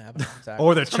cholesterol and they have an attack.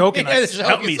 Or they're choking. Yeah, Like,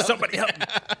 help me, somebody help me.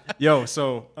 Yo,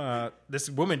 so this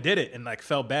woman did it and like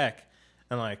fell back,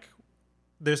 and like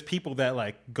there's people that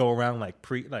like go around like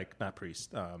not priests,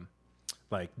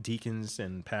 like deacons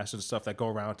and pastors and stuff that go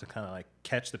around to kind of like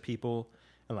catch the people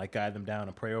and like guide them down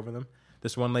and pray over them.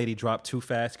 This one lady dropped too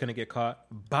fast, couldn't get caught.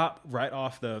 Bop right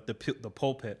off the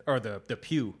pulpit or the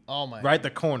pew. Oh my! Right the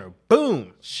corner.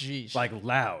 Boom. Sheesh. Like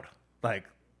loud. Like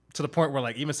to the point where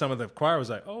like even some of the choir was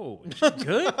like, "Oh, is she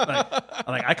good?"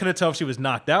 like I couldn't tell if she was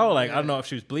knocked out. Like I don't know if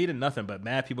she was bleeding. Nothing. But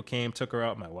mad people came, took her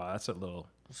out. I'm like, wow, that's a little.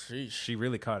 Sheesh. She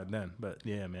really caught it then. But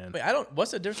yeah, man. Wait,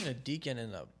 what's the difference between a deacon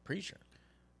and a preacher?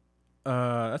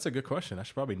 That's a good question. I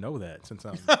should probably know that since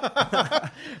I'm.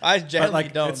 I generally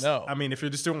don't know. I mean, if you're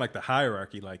just doing like the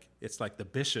hierarchy, like it's like the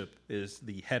bishop is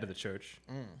the head of the church.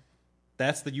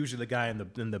 That's usually the guy in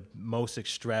the most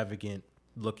extravagant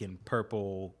looking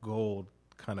purple gold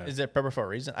kind of. Is it purple for a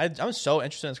reason? I'm so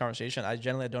interested in this conversation. I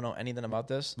generally don't know anything about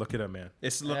this. Look it up, man.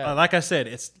 It's like I said.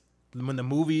 It's when the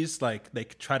movies like they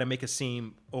try to make it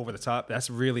seem over the top. That's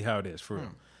really how it is for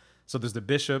real. So there's the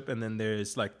bishop, and then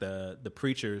there's like the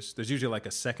preachers. There's usually like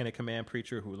a second in command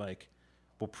preacher who like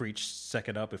will preach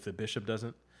second up if the bishop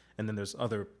doesn't. And then there's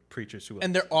other preachers who.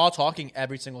 And they're all talking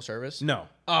every single service? No,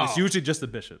 it's usually just the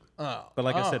bishop. But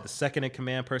like I said, the second in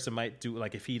command person might do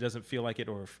like if he doesn't feel like it,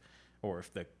 or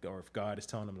if God is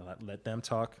telling them to let them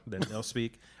talk, then they'll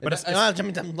speak. But it's not to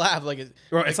make them laugh. Like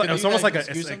it's almost like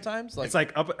sometimes. It's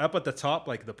like up at the top,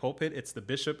 like the pulpit. It's the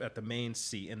bishop at the main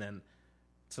seat, and then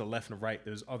to the left and right,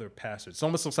 there's other pastors. It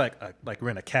almost looks like we're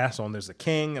in a castle, and there's a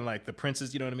king and like the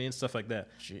princes. You know what I mean? Stuff like that.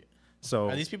 Gee. So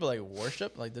are these people like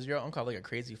worship? Like, does your uncle have like a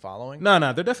crazy following? No,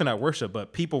 they're definitely not worship,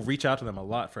 but people reach out to them a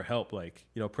lot for help. Like,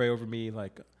 you know, pray over me.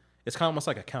 Like, it's kind of almost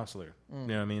like a counselor. You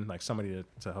know what I mean? Like somebody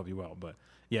to help you out. But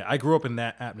yeah, I grew up in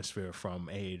that atmosphere from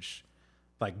age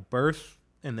like birth,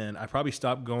 and then I probably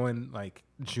stopped going like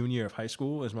junior year of high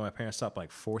school is when my parents stopped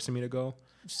like forcing me to go.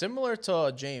 Similar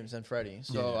to James and Freddie.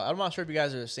 So yeah. I'm not sure if you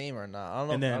guys are the same or not. I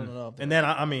don't know. And then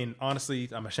I mean, honestly,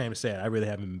 I'm ashamed to say it. I really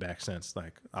haven't been back since.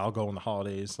 Like, I'll go on the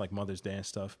holidays, like Mother's Day and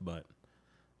stuff. But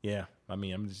yeah, I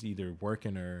mean, I'm just either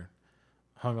working or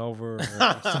hungover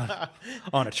or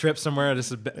on a trip somewhere.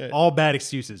 This is all bad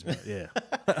excuses. But yeah.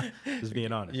 Just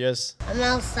being honest. Yes. I'm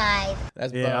outside.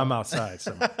 That's Yeah, bum. I'm outside.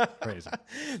 So crazy.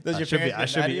 Does your parents I get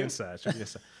should mad be at you? inside. Should be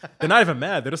inside. They're not even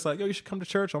mad. They're just like, yo, you should come to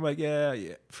church. I'm like, yeah,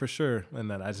 for sure. And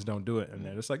then I just don't do it. And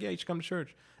they're just like, yeah, you should come to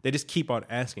church. They just keep on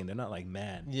asking. They're not like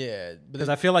mad. Yeah, Because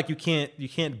I feel like you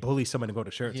can't bully someone to go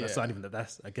to church. That's Yeah. not even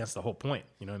that's against the whole point.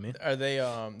 You know what I mean? Are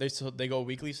they go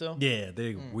weekly still? Yeah,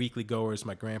 they're weekly goers.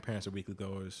 My grandparents are weekly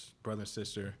goers. Brother and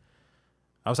sister.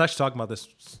 I was actually talking about this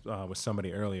with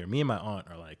somebody earlier. Me and my aunt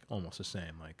are like almost the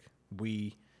same. Like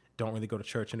we don't really go to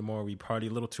church anymore. We party a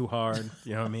little too hard.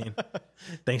 You know what I mean?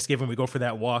 Thanksgiving we go for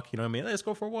that walk. You know what I mean? Let's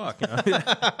go for a walk. You know?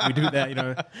 We do that. You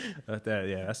know,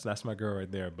 that's my girl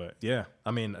right there. But yeah,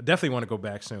 I mean, I definitely want to go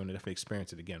back soon and definitely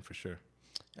experience it again for sure.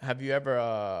 Have you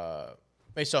ever?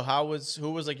 Wait, so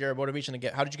who was like your motivation to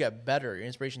get? How did you get better? Your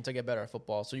inspiration to get better at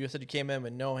football? So you said you came in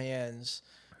with no hands.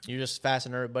 You're just faster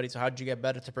than everybody. So how did you get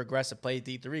better to progress and play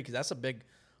D3? Because that's a big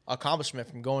accomplishment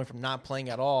from going from not playing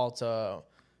at all to,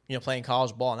 playing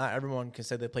college ball. Not everyone can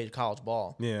say they played college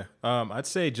ball. Yeah. I'd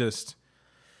say just,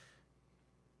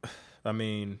 I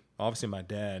mean, obviously my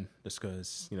dad, just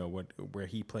because, where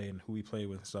he played and who he played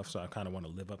with and stuff. So I kind of want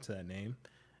to live up to that name.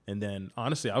 And then,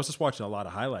 honestly, I was just watching a lot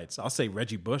of highlights. I'll say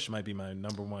Reggie Bush might be my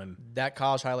number one. That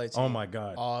college highlights. Oh, my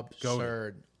God.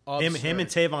 Absurd. Him and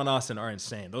Tavon Austin are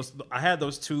insane. I had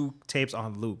those two tapes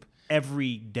on loop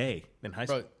every day in high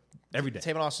school. Bro, every day.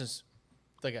 Tavon Austin's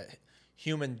like a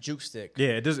human juke stick. Yeah,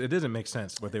 it doesn't make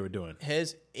sense what they were doing.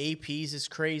 His APs is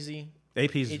crazy.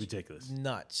 APs is ridiculous.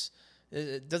 Nuts.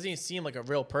 It doesn't even seem like a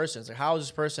real person. It's like, how is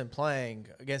this person playing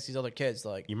against these other kids?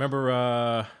 Like, you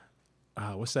remember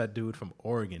what's that dude from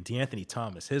Oregon? D'Anthony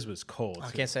Thomas. His was cold.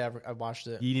 I can't say I watched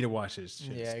it. You need to watch his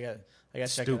shit. Yeah, I got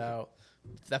to check it out.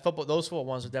 Those football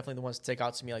ones are definitely the ones that take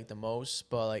out to me like the most.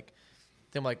 But like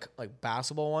them like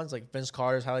basketball ones, like Vince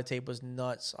Carter's highlight tape was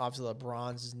nuts. Obviously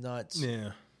LeBron's is nuts.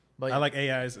 Yeah, but I like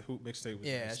AI's hoop mixtape.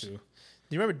 Yeah, nice too.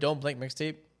 do you remember Don't Blink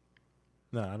mixtape?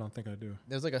 No, I don't think I do.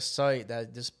 There's like a site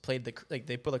that just played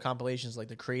they put the compilations like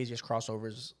the craziest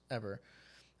crossovers ever.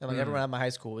 And like everyone at my high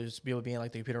school was just people being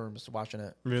like the computer room just watching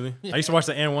it. Really? Yeah. I used to watch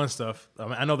the N1 stuff. I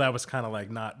mean, I know that was kind of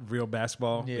like not real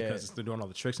basketball because they're doing all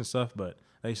the tricks and stuff, but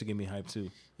that used to give me hype too.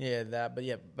 Yeah, that. But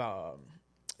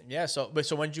yeah. So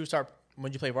when did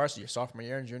you play varsity? Your sophomore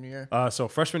year and junior year? So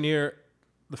freshman year,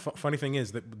 the funny thing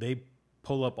is that they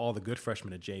pull up all the good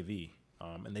freshmen at JV,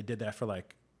 and they did that for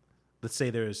like, let's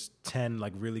say there's 10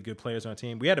 like really good players on our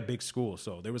team. We had a big school,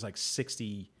 so there was like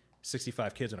 60,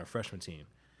 65 kids on our freshman team.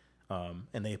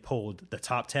 And they pulled the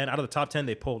top 10. Out of the top 10,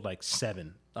 they pulled like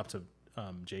 7 up to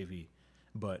JV.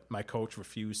 But my coach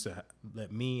refused to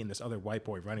let me and this other white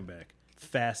boy running back,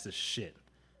 fast as shit.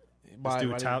 Why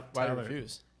did you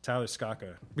refuse? Tyler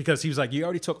Skaka. Because he was like, you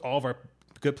already took all of our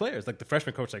good players. Like the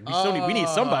freshman coach, like, we need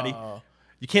somebody.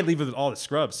 You can't leave with all the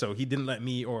scrubs. So he didn't let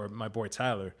me or my boy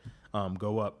Tyler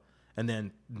go up. And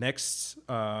then next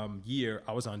year,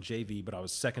 I was on JV, but I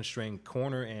was second string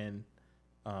corner and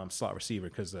slot receiver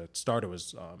because the starter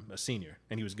was a senior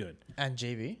and he was good. And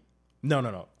JV?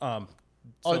 No. I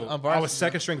was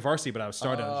second string varsity, but I was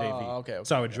starting on JV. Okay.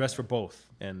 So I would dress for both,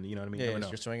 and you know what I mean. Yeah,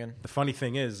 you're swinging. The funny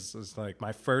thing is like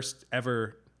my first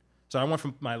ever. So I went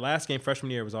from my last game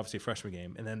freshman year was obviously a freshman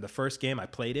game, and then the first game I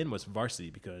played in was varsity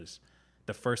because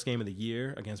the first game of the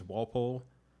year against Walpole,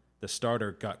 the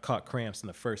starter got caught cramps in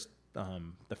the first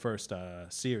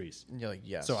series. And you're like,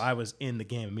 yes. So I was in the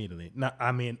game immediately.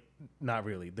 Not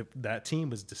really. That team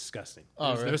was disgusting.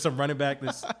 Really? There was some running back.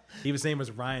 His name was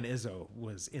Ryan Izzo.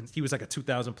 He was like a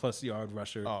 2,000+ yard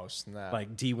rusher. Oh snap!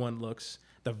 Like D1 looks.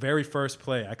 The very first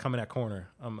play, I come in that corner.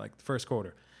 I'm like first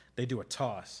quarter. They do a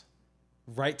toss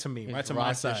right to me, right to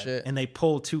my side, and they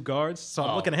pull 2 guards. So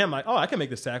I'm looking at him like, oh, I can make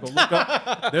this tackle. Look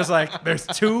up. There's 2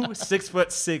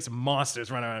 6'6" monsters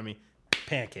running around me.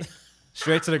 Pancake.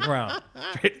 Straight to the ground.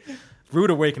 Rude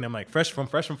awakening. I'm like, from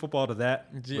freshman football to that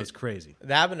was crazy.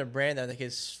 That happened to Brandon. I think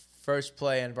his first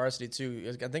play in varsity too.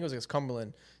 I think it was against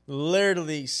Cumberland.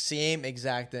 Literally same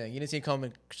exact thing. You didn't see him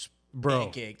coming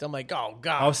pancaked. I'm like, oh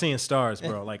god. I was seeing stars,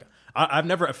 bro. Like I've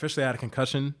never officially had a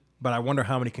concussion, but I wonder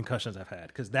how many concussions I've had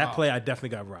because that play I definitely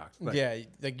got rocked. Like, yeah,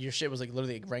 like your shit was like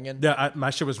literally ringing. Yeah,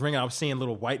 my shit was ringing. I was seeing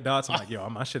little white dots. I'm like, yo,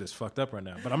 my shit is fucked up right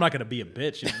now. But I'm not gonna be a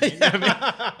bitch. You know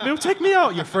what I mean, take me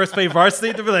out. Your first play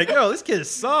varsity to be like, yo, this kid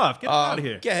is soft. Get out of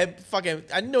here. Get him. Fucking.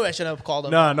 I knew I shouldn't have called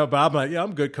him. No, but I'm like, yeah,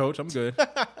 I'm good, coach. I'm good.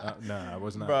 I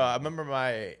was not. Bro, I remember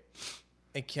my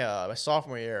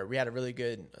sophomore year, we had a really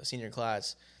good senior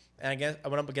class, and I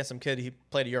went up against some kid. He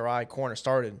played a URI corner,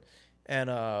 started, and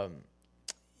I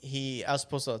was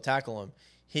supposed to tackle him.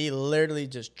 He literally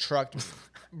just trucked me.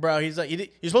 Bro, he's like, you're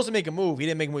supposed to make a move. He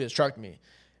didn't make a move, he just trucked me.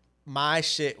 My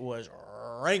shit was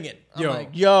ringing. I'm like,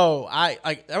 yo,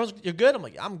 everyone's, you're good? I'm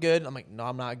like, I'm good. I'm like, no,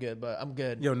 I'm not good, but I'm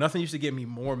good. Yo, nothing used to get me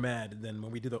more mad than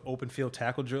when we do the open field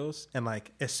tackle drills, and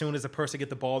like as soon as the person get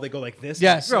the ball, they go like this.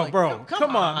 Yes, like, like, bro,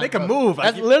 come on, make bro. a move.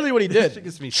 That's literally what he did. Shit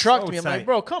gets me Trucked so me. I'm tight. like,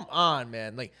 bro, come on,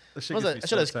 man. Like, I should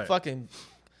have tight. fucking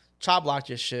chop blocked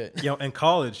your shit. Yo, in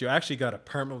college, you actually got to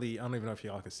permanently. I don't even know if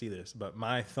y'all can see this, but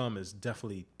my thumb is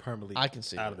definitely permanently I can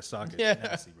see out it. of the socket. Yeah.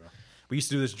 Nasty, bro. We used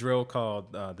to do this drill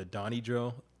called the Donnie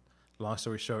drill. Long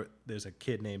story short, there's a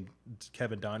kid named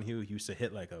Kevin Donahue who used to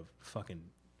hit like a fucking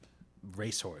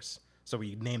racehorse. So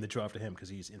we named the drill after him because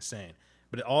he's insane.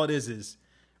 But all it is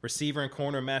receiver and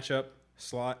corner matchup,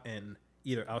 slot and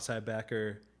either outside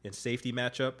backer and safety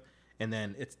matchup. And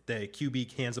then it's the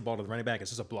QB hands the ball to the running back. It's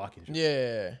just a blocking drill.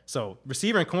 Yeah. So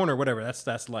receiver and corner, whatever,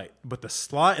 that's light. But the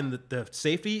slot and the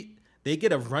safety, they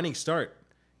get a running start.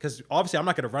 Because obviously I'm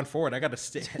not going to run forward. I got to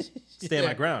stay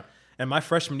my ground. And my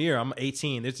freshman year, I'm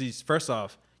 18. There's these. First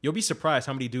off, you'll be surprised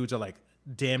how many dudes are like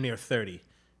damn near 30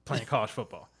 playing college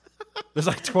football. There's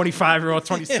like 25-year-old,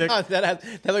 26. Yeah, that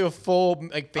has like a full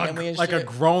like family and like shit. a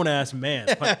grown ass man,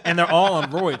 and they're all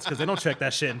on roids because they don't check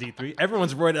that shit in D3.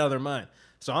 Everyone's roided out of their mind.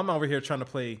 So I'm over here trying to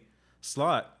play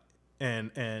slot,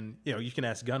 and you know you can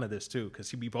ask Gunna this too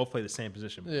because we both play the same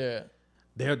position. Yeah.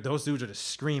 Those dudes are just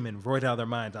screaming, roid out of their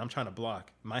minds. I'm trying to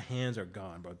block. My hands are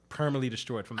gone, bro. Permanently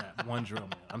destroyed from that one drill,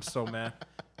 man. I'm so mad.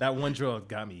 That one drill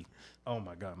got me. Oh,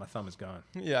 my God. My thumb is gone.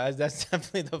 Yeah, that's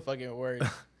definitely the fucking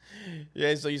worst.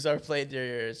 Yeah, so you started playing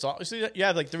your so you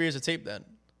had like 3 years of tape then.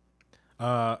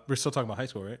 We're still talking about high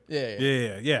school, right?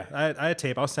 Yeah. I had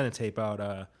tape. I was sending tape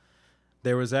out.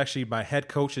 There was actually my head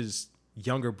coach's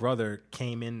younger brother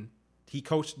came in. He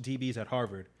coached DBs at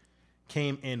Harvard.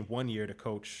 Came in 1 year to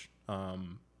coach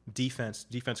defense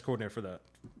coordinator for the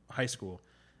high school.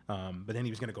 But then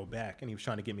he was going to go back, and he was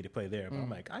trying to get me to play there. But I'm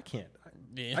like, I can't.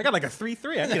 I got like a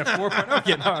 3.3. I get a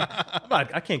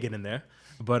 4.0. I can't get in there.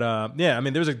 But, yeah, I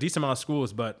mean, there was a decent amount of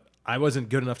schools, but I wasn't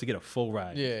good enough to get a full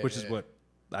ride, which is what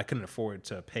I couldn't afford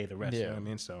to pay the rest. You know what I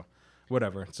mean? So,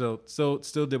 whatever. So still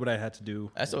did what I had to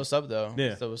do. That's what's up, though. Yeah.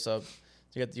 That's what's up.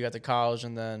 You got to college,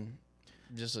 and then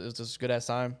it was just a good ass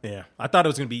time. Yeah. I thought it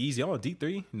was going to be easy. Oh,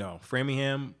 D3? No.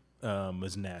 Framingham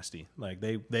was nasty. Like,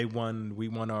 they won. We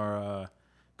won our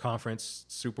conference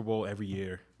Super Bowl every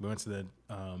year. We went to the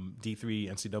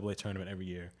D3 NCAA tournament every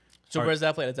year. So where's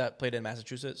that played? Is that played in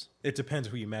Massachusetts? It depends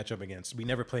who you match up against. We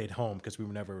never played home because we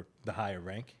were never the higher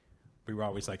rank. We were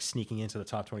always like sneaking into the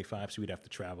top 25, so we'd have to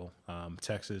travel.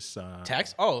 Texas.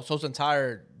 Texas? Oh, so it's the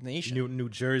entire nation. New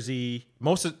Jersey.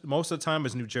 Most of the time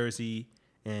was New Jersey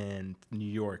and New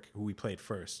York who we played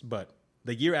first. But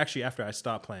the year actually after I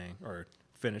stopped playing or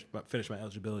finished my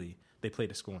eligibility, they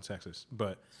played a school in Texas.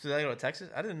 But so they go to Texas?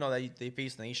 I didn't know that they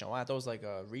faced nationwide. I thought it was like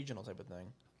a regional type of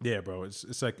thing. yeah, bro,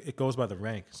 it's like it goes by the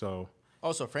rank. So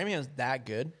Oh, so Framingham's that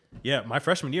good? yeah, my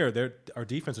freshman year, our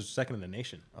defense was second in the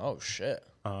nation. Oh shit.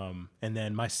 And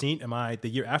then the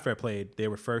year after I played, they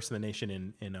were first in the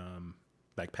nation in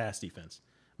like pass defense.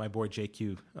 My boy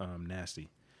JQ, nasty.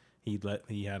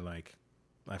 He had like,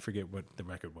 I forget what the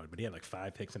record was, but he had like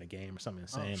 5 picks in a game or something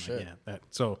insane. Oh, shit.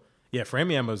 Like, yeah,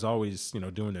 Framingham was always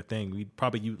doing their thing. We'd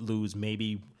probably lose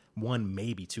maybe 1,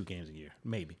 maybe 2 games a year,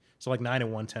 maybe. So like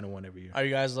 9-1, 10-1 every year. Are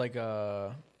you guys like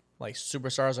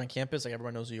superstars on campus? Like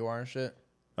everyone knows who you are and shit?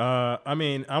 I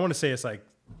mean, I want to say it's like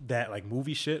that, like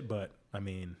movie shit, but I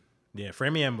mean, yeah,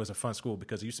 Framingham was a fun school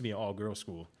because it used to be an all-girls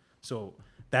school. So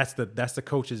that's the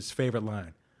coach's favorite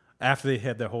line. After they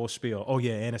had their whole spiel, oh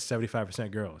yeah, and it's 75%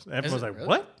 girls. Everyone's like, really?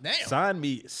 what?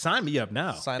 Damn. Sign me up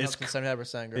now. Sign up to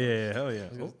 75% girls. Yeah, hell yeah.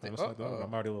 Uh-oh.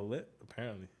 I'm already a little lit,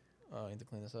 apparently. Oh, I need to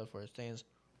clean this up for it stains.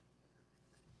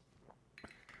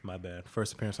 My bad.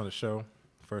 First appearance on the show.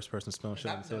 First person spilling shit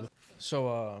on the table.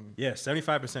 So, Yeah,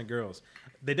 75% girls.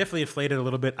 They definitely inflated a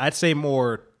little bit. I'd say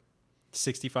more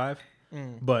 65.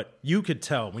 But you could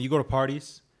tell when you go to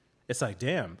parties, it's like,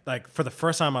 damn. Like, for the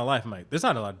first time in my life, I'm like, there's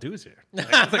not a lot of dudes here. Like,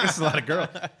 it's like, there's a lot of girls.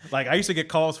 Like, I used to get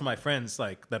calls from my friends,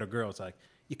 like, that are girls, like,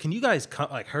 can you guys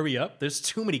hurry up? There's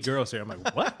too many girls here. I'm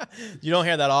like, what? you don't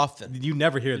hear that often. You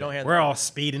never hear don't that. hear We're that. all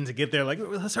speeding to get there. Like,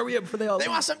 let's hurry up before they all They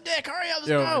leave. want some dick. Hurry up. Let's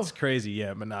go. It's crazy,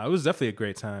 yeah. But no, it was definitely a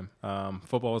great time.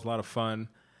 Football was a lot of fun.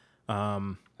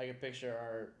 I can picture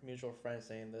our mutual friend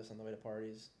saying this on the way to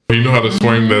parties. You know how to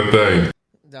swing that thing.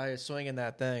 Now you're swinging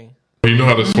that thing. You know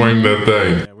how to swing that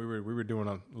thing. Yeah, we were doing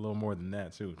a little more than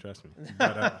that too. Trust me.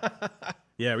 But,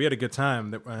 yeah, we had a good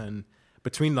time. And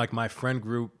between like my friend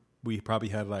group, we probably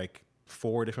had like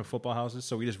 4 different football houses.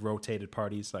 So we just rotated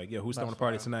parties. Like, yo, who's throwing a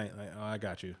party tonight? Like, oh, I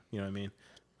got you. You know what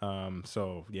I mean?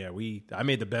 So yeah, I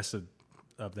made the best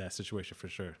of that situation for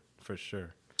sure. For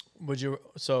sure. Would you?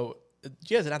 So you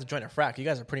guys didn't have to join a frat. You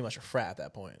guys are pretty much a frat at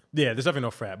that point. Yeah, there's definitely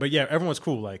no frat, but yeah, everyone's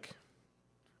cool. Like,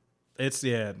 it's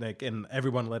like, and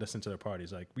everyone let us into their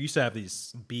parties. Like, we used to have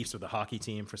these beefs with the hockey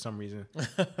team for some reason.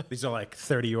 These are like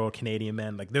 30-year-old Canadian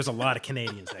men. Like, there's a lot of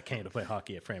Canadians that came to play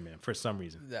hockey at Framingham for some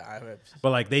reason. Yeah, but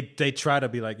like they try to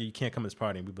be like, you can't come to this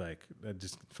party, and we'd be like,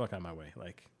 just fuck out of my way.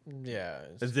 Like, yeah,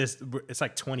 it's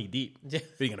like 20 deep. Yeah.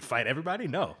 Are you gonna fight everybody?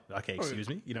 No. Okay, excuse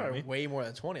me. You know what I mean? Way more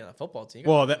than 20 on a football team.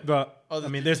 Well, I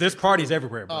mean, there's parties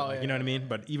everywhere, but Oh, like, yeah, you know what I mean.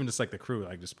 But even just like the crew,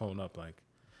 like just pulling up, like,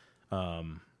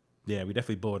 yeah, we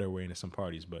definitely bullied our way into some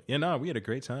parties. But yeah, no, we had a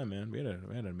great time, man. We had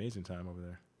an amazing time over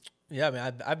there. Yeah, I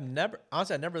mean, I've never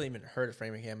really even heard of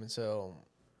Framingham until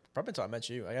probably until I met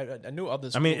you. I knew of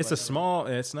this. I mean, it's a small.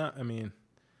 It's not. I mean,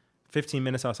 15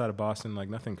 minutes outside of Boston, like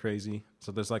nothing crazy.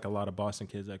 So there's like a lot of Boston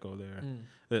kids that go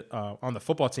there. On the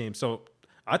football team. So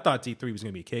I thought D3 was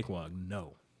gonna be a cakewalk.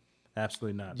 No,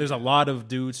 absolutely not. There's a lot of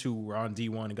dudes who were on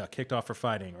D1 and got kicked off for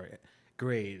fighting or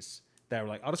grays that were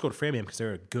like, I'll just go to Framingham because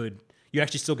they're a good. You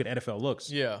actually still get NFL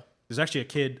looks. Yeah. There's actually a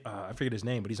kid, I forget his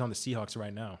name, but he's on the Seahawks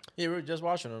right now. Yeah, we were just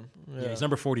watching him. Yeah, he's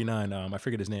number 49. I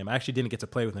forget his name. I actually didn't get to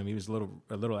play with him. He was a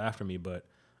little after me, but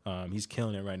he's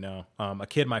killing it right now. A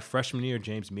kid my freshman year,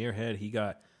 James Muirhead, he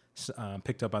got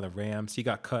picked up by the Rams. He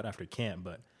got cut after camp,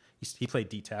 but he played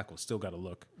D tackle. Still got a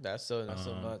look. That's so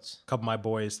nuts. A couple of my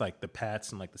boys, like the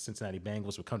Pats and like the Cincinnati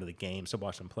Bengals, would come to the games to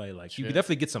watch them play. Like you could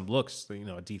definitely get some looks, at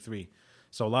D3.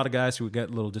 So a lot of guys who would get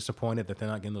a little disappointed that they're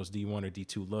not getting those D1 or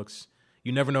D2 looks.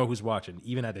 You never know who's watching,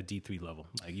 even at the D3 level.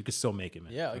 Like you could still make it,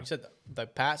 man. Yeah, like you said, the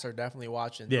Pats are definitely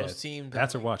watching. Yeah, those teams.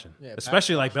 Pats are watching. Yeah,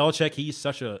 especially like Belichick. He's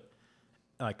such a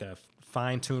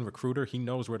fine-tuned recruiter. He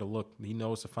knows where to look. He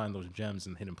knows to find those gems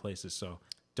in hidden places. So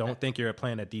don't think you're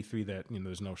playing at D3 that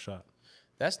there's no shot.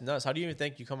 That's nuts. How do you even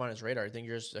think you come on his radar? You think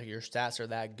your stats are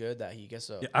that good that he gets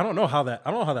a? Yeah, I don't know how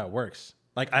that works.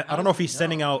 Like I don't know if he's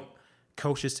sending out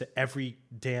coaches to every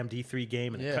damn D3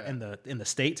 game in the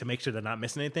state to make sure they're not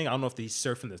missing anything. I don't know if he's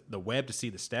surfing the web to see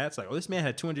the stats. Like, this man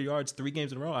had 200 yards 3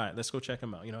 games in a row. All right, let's go check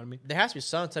him out. You know what I mean? There has to be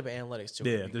some type of analytics to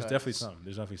it. Yeah, there's definitely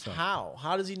some.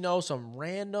 How does he know some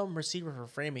random receiver for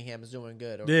Framingham is doing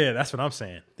good? Yeah, that's what I'm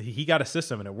saying. He got a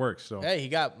system and it works. So hey, he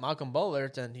got Malcolm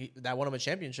Bullard and that won him a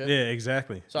championship. Yeah,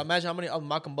 exactly. So imagine how many of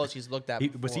Malcolm Bullard he's looked at.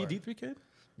 Was he a D3 kid?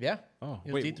 Yeah. Oh,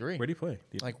 he was D3. Where'd he play?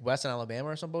 Like Western Alabama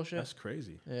or some bullshit. That's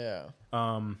crazy. Yeah.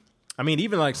 I mean,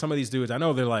 even like some of these dudes, I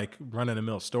know they're like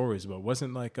run-of-the-mill stories, but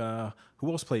wasn't like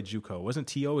who else played JUCO? Wasn't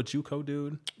T.O. a JUCO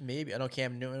dude? Maybe. I know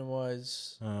Cam Newton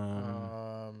was.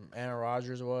 Aaron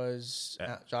Rodgers was.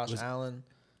 Josh Allen.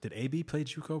 Did AB play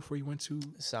JUCO before he went to?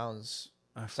 Sounds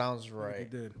right. He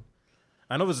did.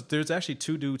 I know there's actually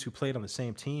 2 dudes who played on the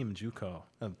same team in JUCO.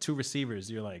 2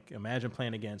 receivers. You're like, imagine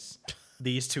playing against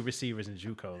these 2 receivers in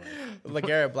JUCO. Like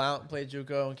Garrett Blount played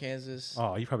JUCO in Kansas.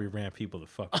 Oh, he probably ran people the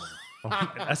fuck over.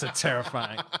 That's a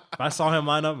terrifying. If I saw him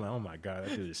line up, oh my god,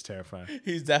 that dude is terrifying.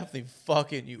 He's definitely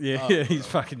fucking you up. Yeah, he's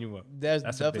fucking you up. There's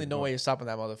definitely no way you're stopping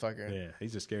that motherfucker. Yeah,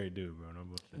 he's a scary dude, bro. No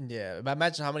bullshit. Yeah, but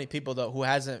imagine how many people though who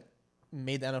hasn't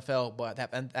made the NFL but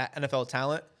have NFL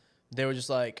talent. They were just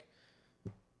like,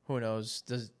 who knows,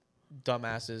 the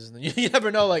dumbasses. And you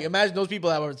never know. Like, imagine those people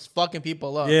that were fucking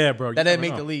people up. Yeah, bro. That didn't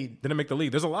make the league. Didn't make the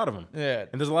league. There's a lot of them. Yeah,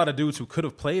 and there's a lot of dudes who could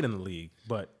have played in the league,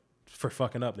 but for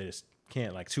fucking up, they just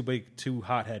can't. Like too big, too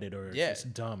hot headed, or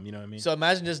just dumb. You know what I mean? So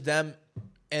imagine just them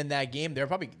in that game. They're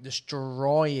probably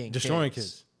destroying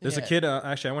kids. There's a kid.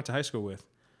 Actually, I went to high school with,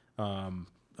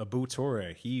 Abu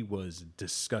Torre. He was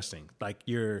disgusting.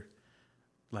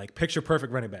 Like picture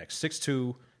perfect running back.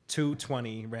 6'2",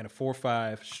 220, ran a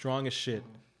 4.5, strong as shit.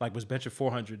 Like was benching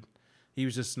 400. He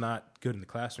was just not good in the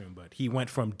classroom. But he went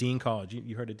from Dean College.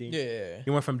 You heard of Dean? Yeah. He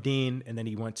went from Dean, and then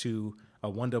he went to a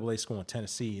 1AA school in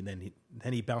Tennessee, and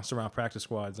then he bounced around practice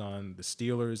squads on the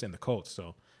Steelers and the Colts.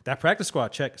 So that practice squad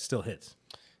check still hits.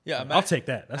 Yeah, I'll take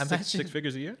that. That's six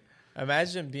figures a year.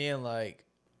 Imagine being like,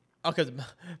 because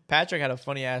Patrick had a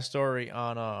funny ass story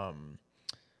on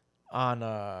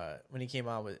when he came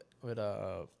out with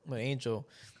Angel,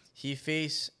 he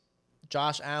faced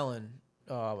Josh Allen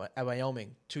at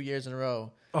Wyoming 2 years in a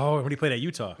row. Oh, when he played at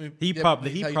Utah, he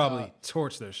probably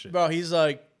torched their shit. Bro, he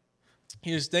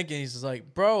was thinking, he's just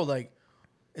like, bro, like,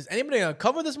 is anybody gonna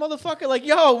cover this motherfucker? Like,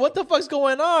 yo, what the fuck's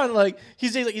going on? Like,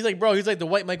 he's like, bro, he's like the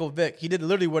white Michael Vick. He did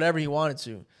literally whatever he wanted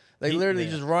to. Like, literally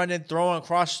just running, throwing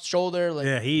cross shoulder. Like,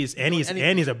 yeah, he's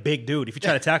a big dude. If you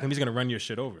try to tackle him, he's gonna run your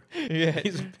shit over. Yeah,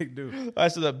 he's a big dude. All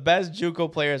right, so the best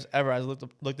JUCO players ever. I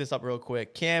looked this up real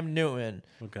quick. Cam Newton,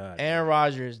 Aaron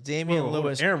Rodgers, Damian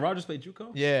Lewis. Aaron Rodgers played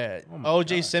JUCO. Yeah,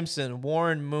 O.J. Simpson,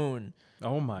 Warren Moon.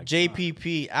 Oh my!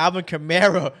 JPP, Alvin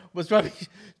Kamara was probably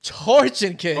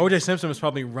torching kids. O.J. Simpson was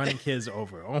probably running kids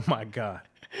over. Oh my god!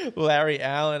 Larry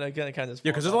Allen. I kind of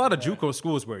Yeah, because there's a lot of JUCO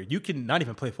schools where you can not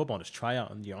even play football and just try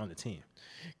out and you're on the team.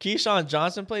 Keyshawn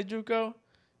Johnson played JUCO.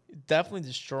 Definitely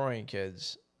destroying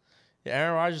kids. Yeah,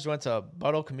 Aaron Rodgers went to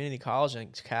Buttle Community College in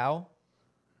Cal.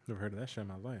 Never heard of that shit in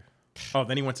my life. Oh,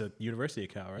 then he went to University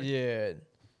of Cal, right? Yeah.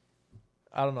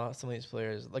 I don't know some of these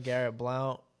players. Like Garrett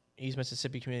Blount, East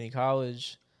Mississippi Community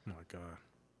College. Oh, my God.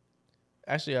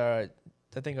 Actually, I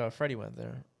think Freddie went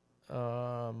there.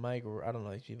 Mike, I don't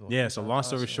know these people. Yeah, so long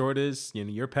story short is,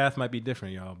 your path might be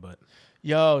different, y'all, but.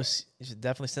 Yo,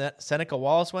 definitely Seneca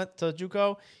Wallace went to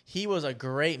JUCO. He was a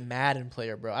great Madden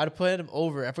player, bro. I'd put him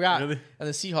over. I forgot. Really? And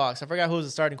the Seahawks. I forgot who was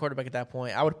the starting quarterback at that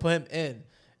point. I would put him in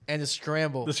and just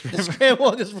scramble. Just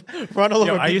scramble, just run all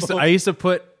over people.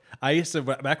 I used to,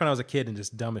 back when I was a kid and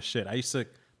just dumb as shit, I used to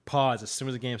pause as soon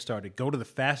as the game started, go to the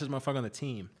fastest motherfucker on the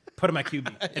team, put him at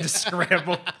QB, and just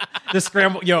scramble. Just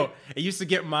scramble. Yo, it used to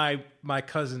get my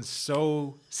cousins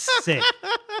so sick.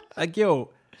 Like, yo,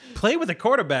 play with the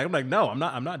quarterback. I'm like, no,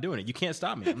 I'm not doing it. You can't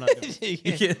stop me. I'm not doing it.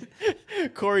 You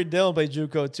can't. Corey Dillon played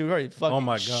JUCO too. He fucking oh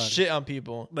my God. shit on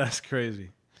people. That's crazy.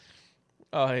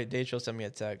 Oh, hey, Daytro sent me a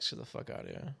text. Get the fuck out of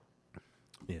here.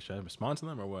 Yeah, should I respond to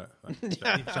them or what? Like,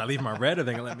 should I leave my red? Are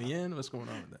they gonna let me in? What's going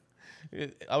on with that?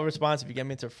 I'll respond if you get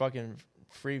me into a fucking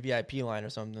free VIP line or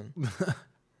something.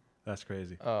 That's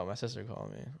crazy. Oh, my sister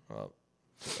called me. Well,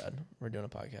 too bad. We're doing a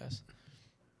podcast.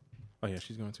 Oh yeah,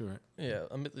 she's going too, right? Yeah,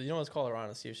 you know, let's call her on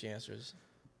and see if she answers.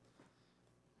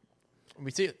 We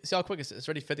see how quick it's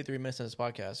already 53 minutes in this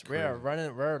podcast.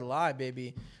 We're live,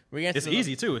 baby. It's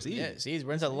easy too. It's easy. Yeah, it's easy.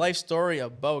 We're into the life story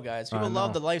of Bo, guys. People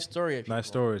love the life story of people. Nice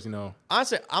stories, you know.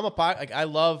 Honestly, I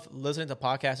love listening to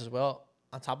podcasts as well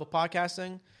on top of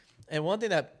podcasting. And one thing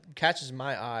that catches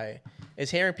my eye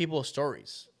is hearing people's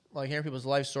stories, like hearing people's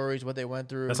life stories, what they went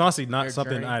through. That's honestly not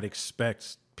something journey. I'd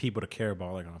expect people to care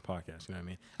about, like on a podcast. You know what I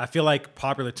mean? I feel like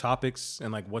popular topics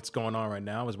and like what's going on right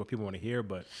now is what people want to hear.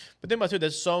 But think about it too,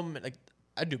 there's so many, like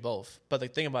I do both. But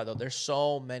like think about it though, there's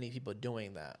so many people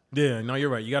doing that. Yeah, no, you're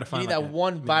right. You got to find. You need that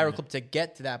one viral clip to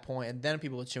get to that point, and then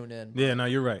people will tune in. Yeah, no,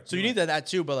 you're right. So you need that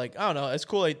too. But like I don't know, it's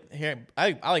cool. Like hearing,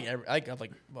 I like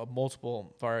a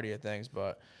multiple variety of things,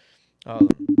 but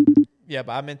yeah.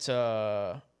 But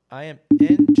I am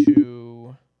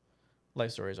into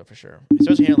life stories for sure,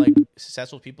 especially hearing like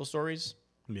successful people stories.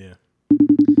 Yeah.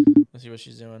 Let's see what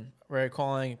she's doing. We're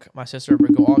calling my sister. We're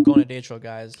all going to day show,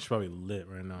 guys. She's probably lit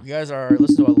right now. You guys are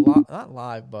listening to a lot, not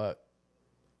live, but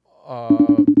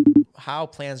how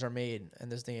plans are made in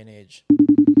this day and age.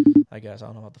 I guess I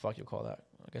don't know what the fuck you call that.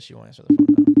 I guess she won't answer the phone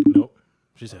now. Nope.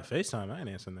 She said FaceTime. I ain't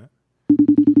answering that.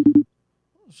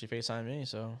 She FaceTimed me,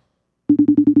 so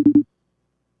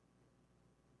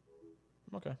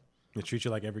okay. They treat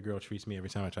you like every girl treats me every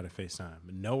time I try to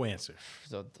FaceTime. No answer.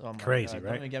 So, crazy, God,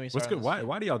 right? Don't get me What's started good?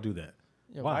 Why do y'all do that?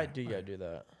 Yeah, why do you gotta do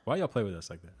that? Why y'all play with us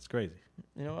like that? It's crazy.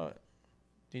 You know what?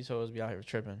 These hoes be out here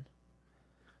tripping.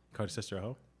 Called your sister a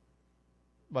hoe?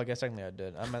 Well, I guess technically I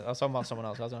did. I was talking about someone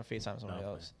else. I was gonna FaceTime somebody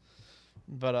else.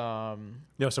 But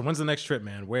yo, so when's the next trip,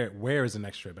 man? Where is the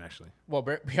next trip actually? Well,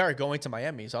 we are going to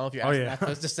Miami, so I don't know if you're asking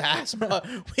that just to ask, but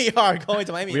we are going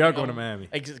to Miami. We are going to Miami.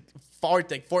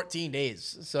 Like 14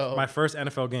 days. So my first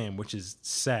NFL game, which is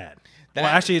sad. Well,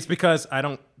 actually, it's because I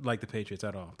don't like the Patriots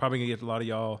at all. Probably gonna get a lot of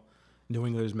y'all New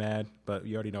Englanders mad, but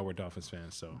you already know we're Dolphins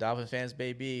fans. So Dolphins fans,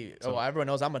 baby. So everyone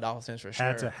knows I'm a Dolphins fan for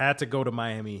sure. Had to go to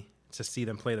Miami to see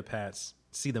them play the Pats.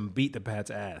 See them beat the Pats'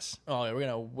 ass. Oh, yeah, we're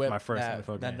gonna whip my first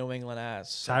NFL that game. New England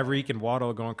ass. Tyreek and Waddle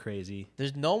are going crazy.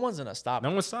 There's no one's gonna stop.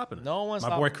 No one's stopping us. No one's my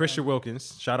stopping boy Christian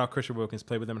Wilkins. Shout out Christian Wilkins.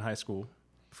 Played with them in high school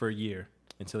for a year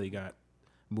until he got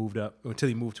moved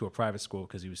to a private school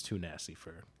because he was too nasty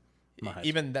for my high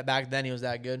Even that back then he was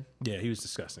that good. Yeah, he was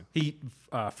disgusting. He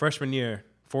freshman year,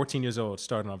 14 years old,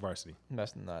 started on varsity.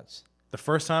 That's nuts. The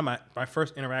first time my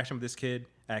first interaction with this kid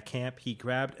at camp, he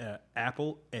grabbed an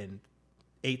apple and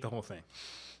ate the whole thing.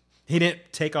 He didn't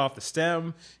take off the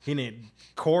stem. He didn't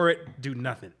core it, do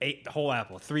nothing. Ate the whole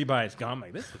apple. 3 bites gone. I'm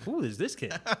like, who is this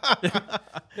kid?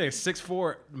 Like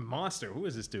 6'4" monster. Who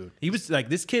is this dude? He was like,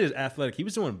 this kid is athletic. He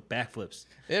was doing backflips.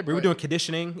 Yeah, we were doing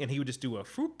conditioning, and he would just do a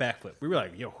fruit backflip. We were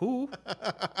like, yo, who?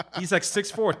 He's like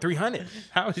 6'4", 300.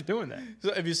 How is he doing that?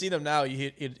 So if you see them now,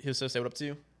 he'll still say what up to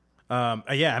you?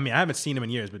 Yeah, I mean, I haven't seen him in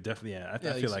years, but definitely, I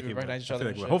feel like he recognize each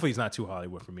other. Hopefully, he's not too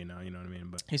Hollywood for me now. You know what I mean?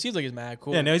 But he seems like he's mad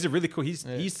cool. Yeah, no, he's a really cool. He's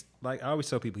like I always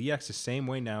tell people, he acts the same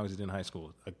way now as he did in high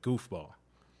school, a goofball.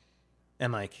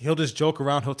 And like he'll just joke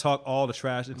around, he'll talk all the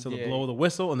trash until the blow of the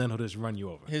whistle, and then he'll just run you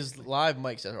over. His live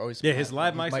mics are always his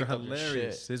live mics are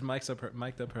hilarious. His mics up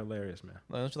mic'd up hilarious, man.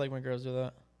 Don't you like when girls do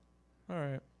that? All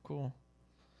right, cool.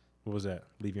 What was that?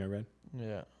 Leave you in red?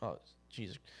 Yeah. Oh,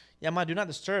 Jesus. Yeah, I'm on Do Not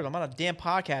Disturb. I'm on a damn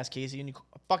podcast, Casey. And you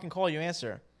fucking call, you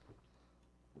answer.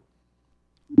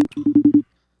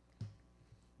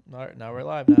 Now we're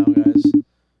live now, guys.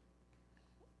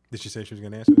 Did she say she was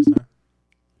going to answer this time?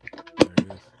 There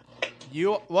it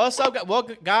is. What's up,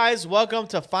 guys? Welcome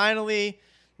to finally,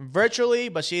 virtually,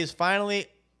 but she is finally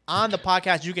on the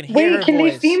podcast. You can hear her voice. Wait, can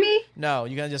they see me? No,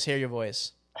 you can just hear your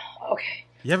voice. Okay.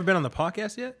 You haven't been on the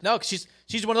podcast yet? No, 'cause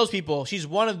she's one of those people. She's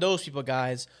one of those people,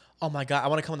 guys. Oh my God, I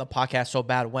want to come on the podcast so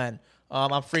bad. When?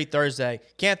 I'm free Thursday.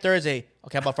 Can't Thursday.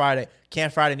 Okay, how about Friday?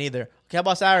 Can't Friday neither. Okay, how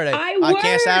about Saturday? I work.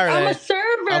 Can't Saturday. I'm a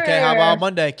server. Okay, how about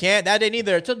Monday? Can't that day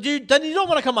neither. So then you don't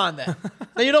want to come on then.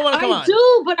 Then you don't want to come on. I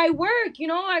do, but I work. You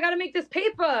know, I got to make this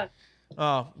paper.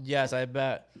 Oh, yes, I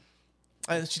bet.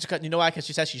 And you know why? Because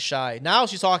she said she's shy. Now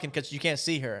she's talking because you can't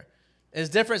see her. There's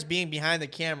a difference being behind the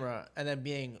camera and then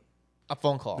being a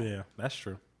phone call. Yeah, that's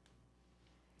true.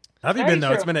 How have you been,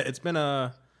 though? It's been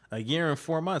a year and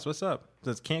 4 months. What's up?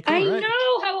 It's Cancun, I right?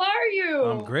 know. How are you?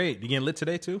 I'm great. You getting lit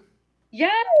today, too?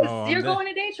 Yes. Oh, You're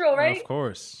going to Datro, right? Of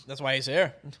course. That's why he's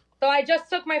here. So I just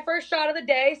took my first shot of the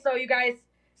day. So you guys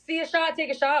see a shot,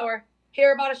 take a shot, or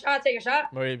hear about a shot, take a shot.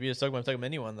 Or if you just took him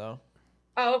anyone, though.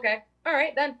 Oh, okay. All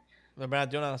right, then. We're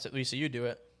not doing that unless we see you do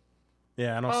it.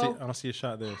 Yeah, I don't see a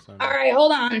shot there. So All right,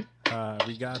 hold on.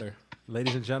 we got her.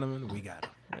 Ladies and gentlemen, we got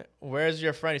her. Where's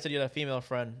your friend? You said you had a female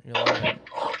friend. You're lying.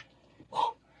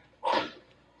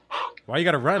 Why you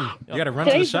got to run? You got to run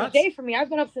to the Today's the shots? day for me. I've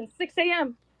been up since 6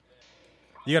 a.m.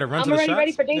 You got to run I'm to the already shots?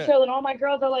 ready for Datro, and all my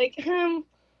girls are like,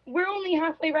 we're only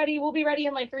halfway ready. We'll be ready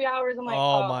in like 3 hours. I'm like,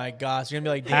 Oh my gosh, you're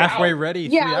gonna be like Halfway ready?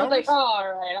 Yeah, 3 I was hours? like, oh, all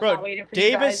right. I'm not Bro, waiting for you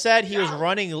David guys. said he was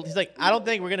running. He's like, I don't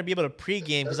think we're gonna be able to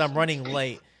pregame because I'm running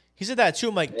late. He said that too.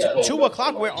 I'm like, 2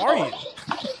 o'clock. Where are you?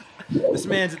 This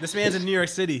man's in New York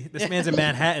City. This man's in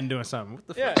Manhattan doing something. What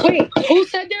the fuck? Yeah, Wait, who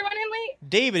said they're running late?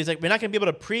 David. He's like, we're not gonna be able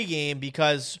to pregame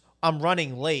because I'm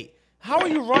running late. How are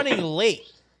you running late?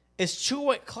 It's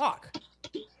 2 o'clock.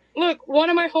 Look, one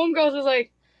of my homegirls is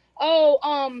like, oh,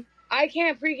 I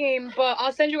can't pregame, but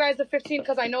I'll send you guys the 15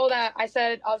 because I know that I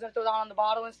said I was gonna throw down on the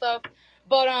bottle and stuff.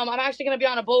 But I'm actually gonna be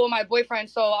on a boat with my boyfriend,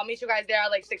 so I'll meet you guys there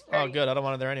at like 6:30. Oh, good. I don't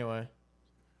want it there anyway.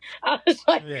 I was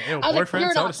like, Yeah, I was like, boyfriend,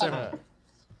 you're tell not the same. coming.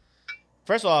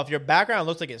 First of all, if your background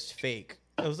looks like it's fake,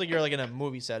 it looks like you're like in a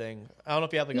movie setting. I don't know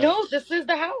if you have like a... No, this is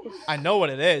the house. I know what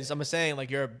it is. I'm just saying,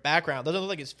 like, your background doesn't look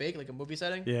like it's fake, like a movie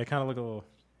setting. Yeah, it kind of look a little.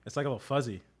 It's like a little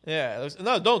fuzzy. Yeah. It looks,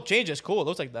 no, don't change it. It's cool. It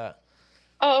looks like that.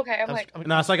 Oh, okay. I'm like,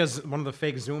 No, it's like one of the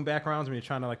fake Zoom backgrounds when you're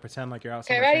trying to like pretend like you're out.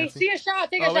 okay, somewhere ready? fancy. See a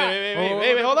shot. Take a Oh, shot.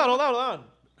 wait. Hold on.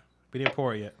 We didn't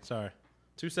pour it yet. Sorry.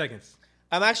 2 seconds.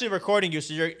 I'm actually recording you,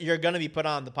 so you're gonna be put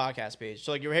on the podcast page.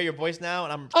 So like you hear your voice now,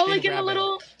 and I'm Oh, screen like in a grabbing.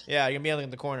 little. Yeah, you're gonna be like in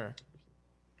the corner.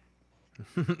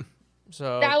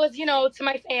 So That was, to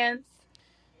my fans.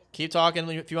 keep talking.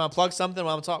 If you want to plug something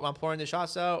while I'm pouring the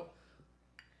shots out.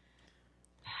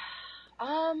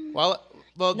 Well,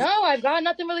 No, I've got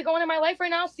nothing really going in my life right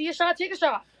now. See a shot, take a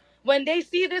shot. When they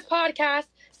see this podcast,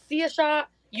 see a shot,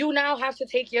 you now have to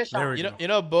take your There shot. we go. you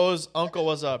know, Bo's uncle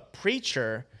was a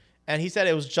preacher, and he said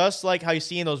it was just like how you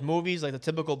see in those movies, like the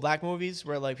typical black movies,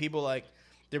 where like people like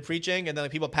they're preaching and then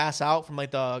like people pass out from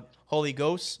like the Holy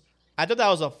Ghost. I thought that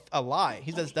was a lie.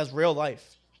 He says that's real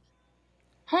life.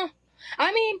 Huh.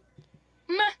 I mean,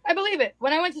 I believe it.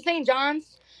 When I went to St.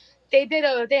 John's, they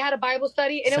had a Bible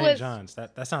study, and St. it was John's.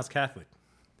 That sounds Catholic.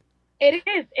 It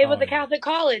is. It was Oh, a Catholic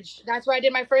college. That's where I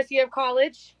did my first year of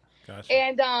college. Gotcha.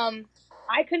 And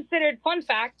I considered, fun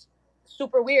fact,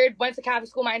 super weird, went to Catholic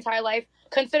school my entire life,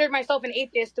 considered myself an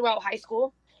atheist throughout high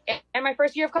school and my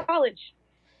first year of college.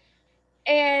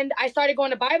 And I started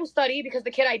going to Bible study because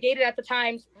the kid I dated at the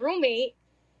time's roommate,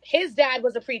 his dad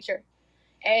was a preacher.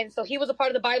 And so he was a part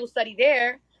of the Bible study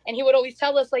there. And he would always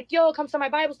tell us, like, yo, come to my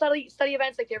Bible study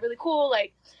events. Like, they're really cool.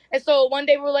 Like, and so one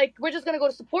day we were like, we're just going to go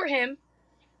to support him.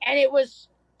 And it was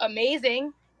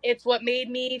amazing. It's what made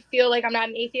me feel like I'm not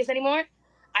an atheist anymore.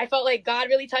 I felt like God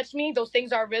really touched me. Those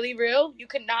things are really real. You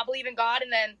could not believe in God,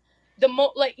 and then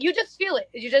you just feel it.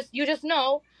 You just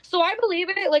know. So I believe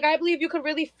in it. Like, I believe you could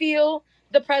really feel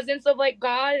the presence of like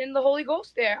God and the Holy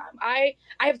Ghost there.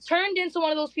 I've turned into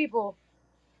one of those people.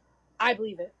 I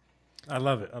believe it. I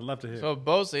love it. I'd love to hear. So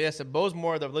Bo's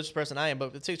more the religious person I am,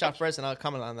 but let's take a shot first, and I'll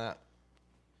comment on that.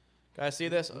 Guys, see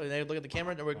this? Look at the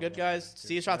camera. We're good, guys.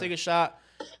 See a shot, take a shot.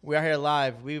 We are here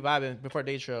live. We vibing before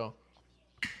day show.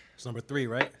 It's number 3,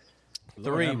 right?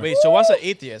 3. Wait, so what's an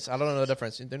atheist? I don't know the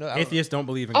difference. Atheists don't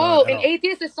believe in Oh, God. an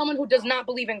atheist is someone who does not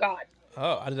believe in God.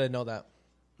 Oh, how did I know that?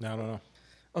 No, I don't know.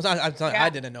 I'm telling you, Yeah. I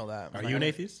didn't know that. Are you an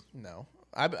atheist? No.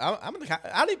 I'm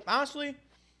honestly.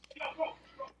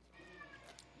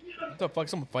 What the fuck?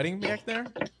 Someone fighting me back there?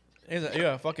 You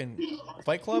got a fucking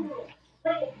Fight Club?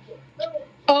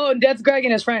 Oh, that's Greg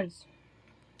and his friends.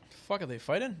 Fuck, are they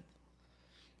fighting?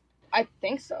 I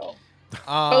think so.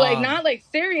 But like not like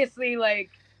seriously like.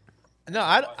 No,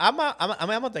 I'm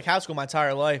at the Catholic school my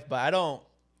entire life, but I don't.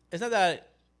 It's not that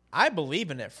I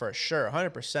believe in it for sure,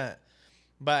 100%.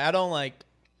 But I don't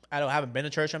haven't been to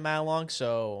church in that long,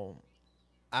 so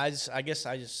I guess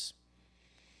I just.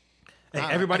 Hey,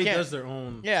 everybody does their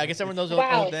own. Yeah, I guess everyone does their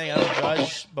own thing. I don't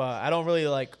judge, but I don't really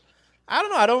like. I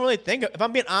don't know. I don't really think. If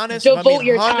I'm being honest, if I'm being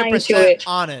 100%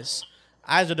 honest,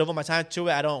 I just devote my time to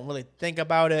it. I don't really think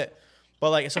about it.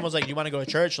 But like, if someone's like, "Do you want to go to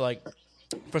church?" Like,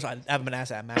 first of all, I haven't been asked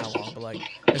that man long. But like,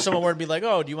 if someone were to be like,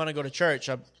 "Oh, do you want to go to church?"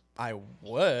 I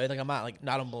would. Like, I'm not like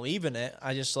I don't believe in it.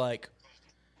 I just like.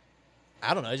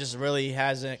 I don't know. It just really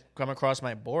hasn't come across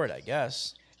my board, I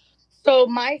guess. So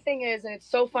my thing is, and it's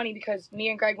so funny because me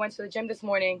and Greg went to the gym this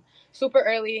morning super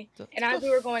early, and as we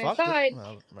were going inside,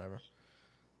 whatever.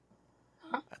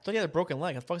 Huh? I thought you had a broken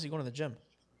leg. How the fuck is he going to the gym?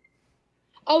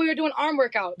 Oh, we were doing arm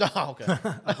workouts. Oh, okay.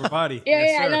 Upper body.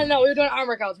 Yeah, no, we were doing arm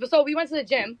workouts. But so we went to the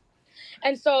gym,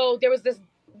 and so there was this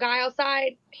guy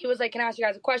outside. He was like, "Can I ask you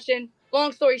guys a question?"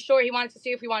 Long story short, he wanted to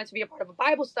see if we wanted to be a part of a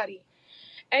Bible study,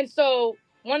 and so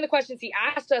one of the questions he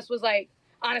asked us was like,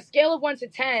 on a scale of 1 to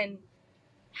 10.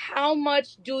 How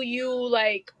much do you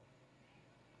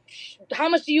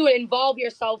involve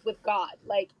yourself with God?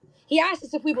 Like, he asked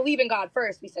us if we believe in God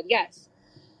first. We said yes.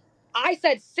 I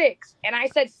said 6. And I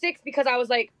said 6 because I was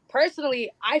like,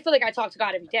 personally, I feel like I talk to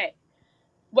God every day.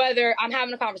 Whether I'm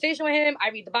having a conversation with him, I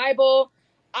read the Bible,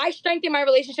 I strengthen my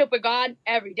relationship with God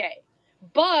every day.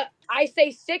 But I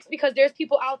say 6 because there's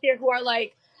people out there who are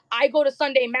like, I go to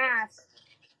Sunday Mass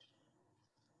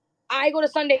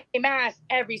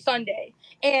every Sunday.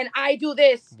 And I do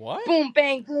this, boom,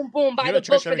 bang, boom, boom, by the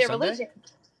book for their religion.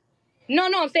 No,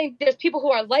 I'm saying there's people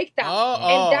who are like that.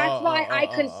 And that's why I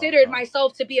considered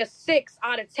myself to be a 6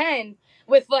 out of 10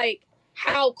 with, like,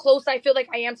 how close I feel like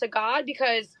I am to God,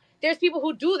 because there's people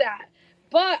who do that.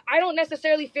 But I don't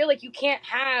necessarily feel like you can't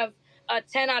have a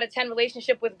 10 out of 10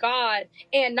 relationship with God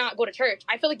and not go to church.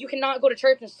 I feel like you cannot go to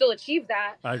church and still achieve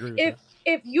that. I agree with that.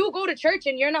 If you go to church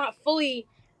and you're not fully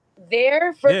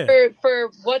there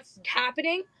for what's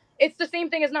happening, it's the same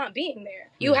thing as not being there.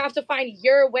 You have to find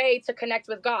your way to connect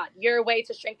with God, your way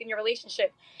to strengthen your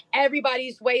relationship.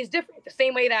 Everybody's way is different. The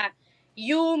same way that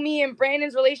you, me, and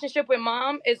Brandon's relationship with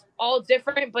mom is all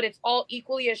different, but it's all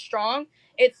equally as strong.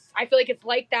 I feel like it's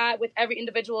like that with every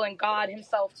individual and God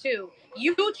himself too.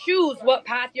 You choose what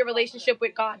path your relationship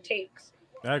with God takes.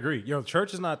 I agree.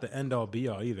 Church is not the end all be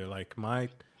all either. Like my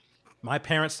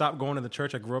parents stopped going to the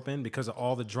church I grew up in because of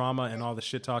all the drama and all the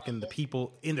shit talking the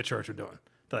people in the church were doing.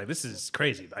 They're like, this is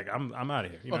crazy. Like, I'm out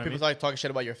of here. You know people like talking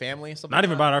shit about your family and stuff. Not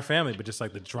even about our family, but just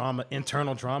like the drama,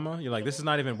 internal drama. You're like, this is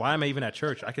not even. Why am I even at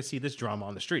church? I could see this drama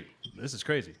on the street. This is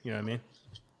crazy. You know what I mean?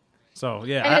 So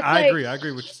yeah, I agree. I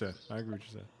agree with what you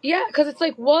said. Yeah, because it's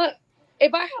like, what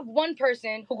if I have one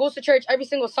person who goes to church every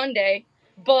single Sunday,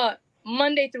 but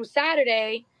Monday through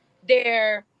Saturday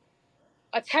they're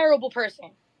a terrible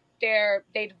person. They're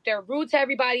rude to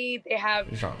everybody. They have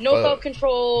no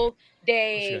self-control.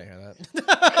 They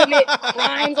commit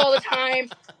crimes all the time.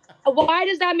 Why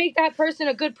does that make that person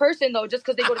a good person, though, just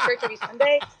because they go to church every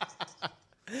Sunday?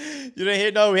 You didn't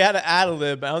hear? No, we had an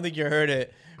ad-lib. I don't think you heard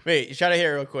it. Wait, you try to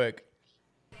hear it real quick.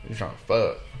 You're trying to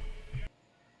fuck.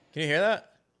 Can you hear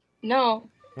that? No.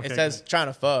 Okay. It says trying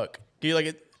to fuck. Do you like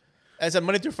it? It said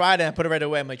Monday through Friday. I put it right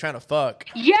away. I'm like trying to fuck.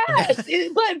 Yes, but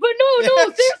no,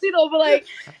 seriously though. But like,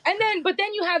 but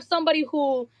then you have somebody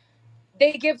who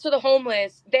they give to the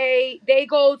homeless. They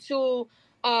go to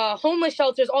homeless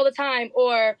shelters all the time,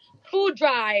 or food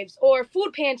drives, or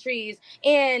food pantries,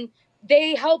 and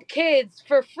they help kids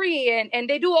for free, and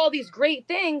they do all these great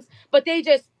things, but they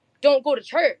just don't go to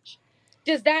church.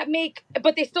 Does that make?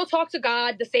 But they still talk to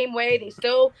God the same way. They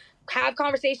still have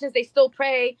conversations. They still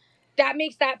pray. That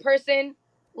makes that person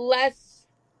less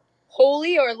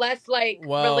holy or less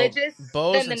religious.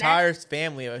 Bo's entire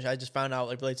family, which I just found out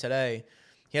really today,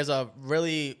 he has a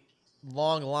really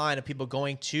long line of people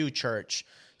going to church.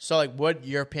 So like, would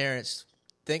your parents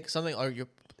think something, or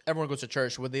everyone goes to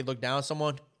church? Would they look down on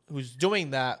someone who's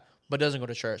doing that but doesn't go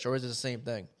to church, or is it the same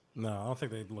thing? No, I don't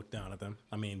think they'd look down at them.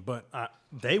 I mean, but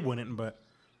they wouldn't. But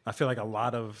I feel like a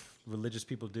lot of religious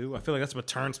people do. I feel like that's what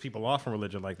turns people off from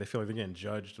religion. Like they feel like they're getting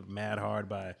judged mad hard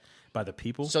by the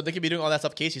people. So they could be doing all that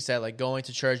stuff Casey said, like going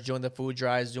to church, doing the food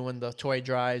drives, doing the toy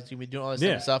drives, you be doing all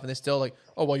this stuff, and they're still like,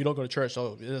 oh well, you don't go to church,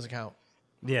 so it doesn't count.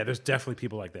 Yeah, there's definitely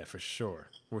people like that for sure.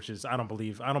 Which is I don't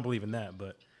believe in that,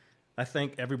 but I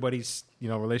think everybody's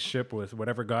relationship with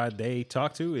whatever God they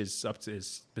talk to is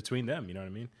between them. You know what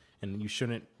I mean? and you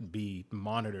shouldn't be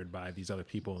monitored by these other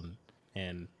people,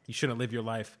 and you shouldn't live your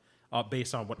life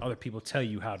based on what other people tell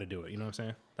you how to do it. You know what I'm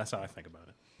saying? That's how I think about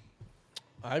it.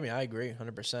 I mean, I agree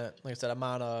 100%. Like I said,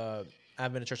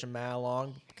 I've been in church in mad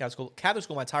long, Catholic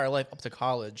school my entire life up to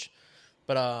college.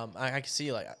 But I can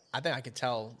see, like, I think I can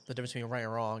tell the difference between right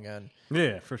and wrong. And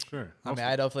yeah, for sure. I mean,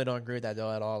 I definitely don't agree with that,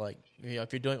 though, at all. Like, you know,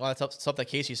 if you're doing all that stuff that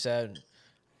Casey said,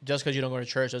 just because you don't go to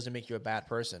church doesn't make you a bad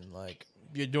person. Like,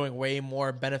 you're doing way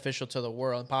more beneficial to the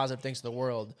world and positive things to the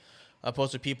world,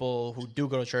 opposed to people who do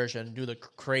go to church and do the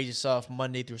crazy stuff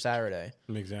Monday through Saturday.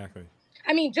 Exactly.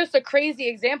 I mean, just a crazy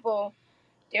example.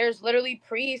 There's literally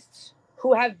priests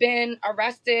who have been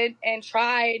arrested and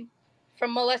tried for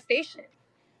molestation.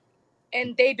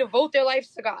 And they devote their lives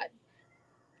to God.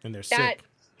 And they're sick.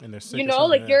 And they're sick. You know,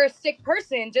 like you're a sick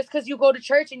person. Just because you go to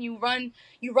church and you run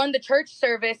the church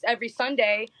service every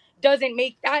Sunday doesn't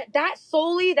make that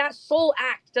sole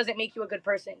act doesn't make you a good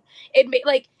person.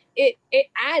 It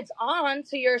adds on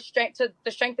to your strength, to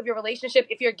the strength of your relationship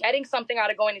if you're getting something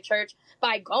out of going to church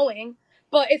by going.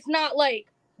 But it's not like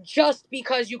just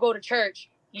because you go to church,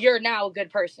 you're now a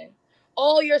good person.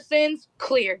 All your sins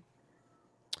cleared.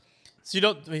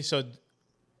 So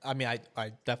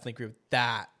I definitely agree with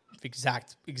that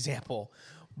exact example.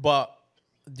 But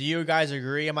do you guys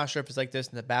agree? I'm not sure if it's like this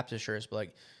in the Baptist church, but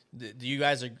like, do you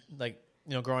guys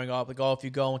growing up, like, oh, if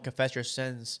you go and confess your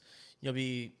sins,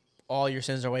 all your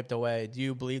sins are wiped away. Do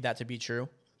you believe that to be true?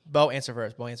 Bo, answer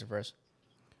first.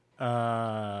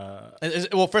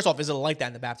 Well, first off, is it like that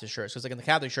in the Baptist church? Because like in the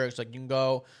Catholic church, like you can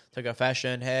go to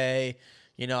confession. Hey,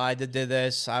 I did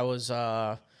this.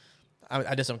 I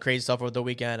did some crazy stuff over the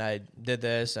weekend. I did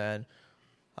this, and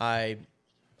I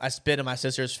spit in my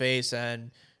sister's face,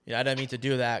 and I didn't mean to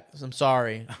do that. I'm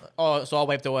sorry. Oh, it's all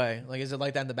wiped away. Like, is it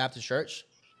like that in the Baptist church?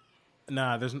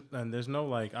 Nah, there's no,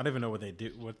 like, I don't even know what they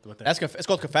do. It's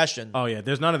called confession. Oh yeah,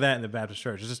 there's none of that in the Baptist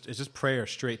church. It's just prayer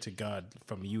straight to God,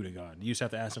 from you to God. You just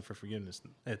have to ask Him for forgiveness.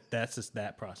 That's just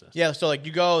that process. Yeah, so like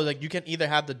you go, like you can either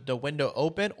have the window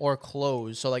open or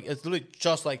closed. So like it's literally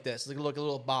just like this. It's like a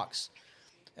little box.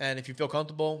 And if you feel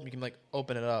comfortable, you can like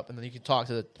open it up, and then you can talk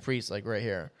to the priest like right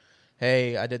here.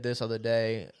 Hey, I did this other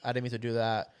day. I didn't mean to do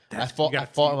that. I fought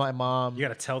with my mom. You got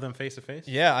to tell them face to face.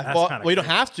 Yeah, I fought. Well, you don't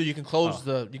have to. You can close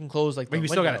You can close like. But you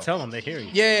still got to tell them. They hear you.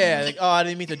 Yeah. Like, oh, I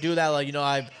didn't mean to do that. Like,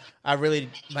 I really,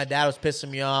 my dad was pissing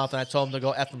me off, and I told him to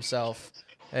go F himself.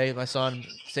 Hey, my son,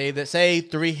 say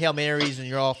 3 Hail Marys, and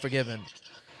you're all forgiven.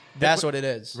 That's what it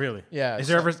is. Really? Yeah. Is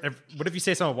there ever? What if you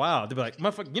say something wild? They'll be like,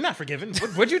 "Motherfucker, you're not forgiven.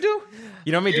 What'd you do?"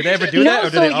 You know what I mean? Do they ever do that? Or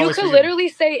do they always you could literally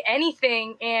say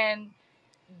anything, and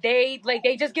they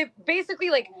just give basically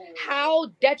like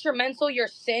how detrimental your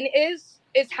sin is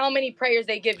how many prayers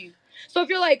they give you. So if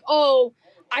you're like, "Oh,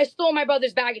 I stole my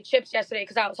brother's bag of chips yesterday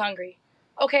because I was hungry,"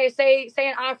 okay, say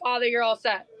an Our Father, you're all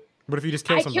set. What if you just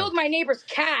kill somebody? I killed my neighbor's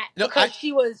cat because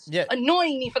she was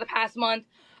annoying me for the past month.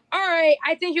 All right,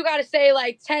 I think you got to say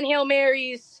like 10 Hail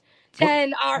Marys,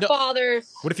 10 Our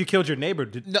Fathers. What if you killed your neighbor?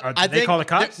 Did they call the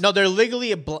cops? No, they're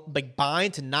legally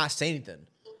bind to not say anything.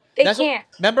 They can't.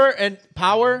 Remember in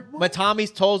Power when Tommy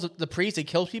told the priest he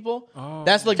kills people? Oh.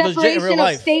 That's like legit in real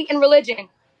life. Separation of state and religion.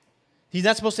 He's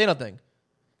not supposed to say nothing.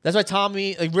 That's why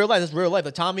Tommy, like real life, that's real life.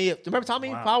 Like Tommy, remember Tommy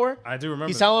in Power? I do remember.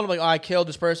 He's telling him like, oh, I killed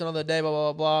this person on the day,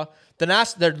 blah, blah, blah, blah.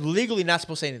 They're legally not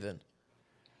supposed to say anything.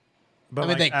 But I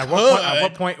mean, like, they at could.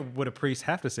 what point would a priest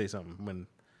have to say something?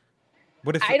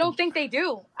 I don't think they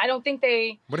do. I don't think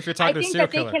they. What if you're talking to a serial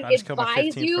killer? I think that they can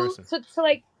advise you to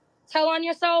like tell on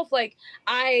yourself. Like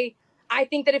I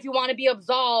think that if you want to be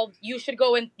absolved, you should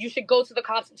go to the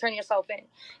cops and turn yourself in.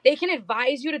 They can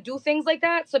advise you to do things like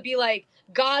that. To be like,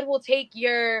 God will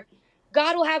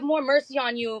have more mercy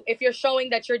on you if you're showing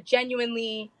that you're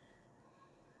genuinely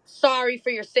sorry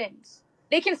for your sins.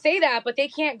 They can say that, but they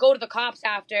can't go to the cops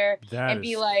after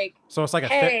be like, so it's like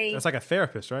hey. it's like a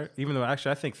therapist, right? Even though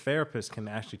actually I think therapists can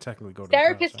actually technically go to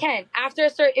therapists the cops, right? can. After a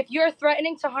certain, if you're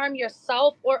threatening to harm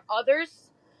yourself or others,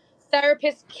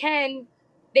 therapists can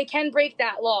break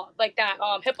that law, like that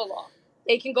HIPAA law.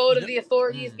 They can go to the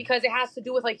authorities because it has to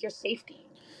do with like your safety.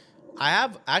 I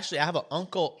have an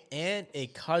uncle and a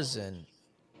cousin.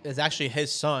 It's actually his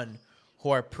son who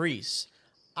are priests.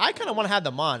 I kind of want to have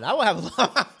them on. I would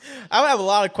have a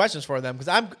lot of questions for them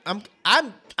because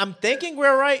I'm thinking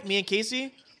we're right. Me and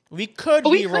Casey, we could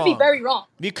be wrong. We could be very wrong.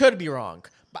 We could be wrong,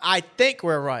 but I think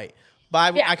we're right.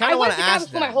 But I kind of want to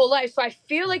ask them. My whole life, so I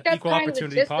feel like that's Equal kind of the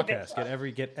Opportunity gist podcast. of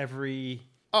it. Get every.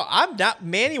 Oh, I'm down.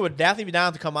 Manny would definitely be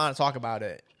down to come on and talk about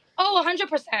it. Oh,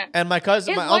 100%. And my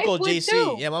cousin, His my uncle wife would JC.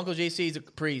 too. Yeah, my uncle JC is a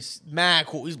priest. Mad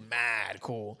cool. He's mad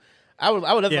cool. I would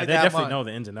definitely Yeah, like they to have definitely on. know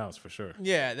the ins and outs for sure.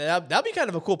 Yeah, that'd be kind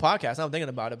of a cool podcast. I'm thinking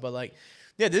about it, but like,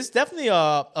 yeah, this is definitely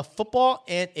a football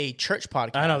and a church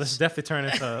podcast. I know this is definitely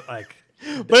turning into like.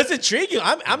 but it's intriguing.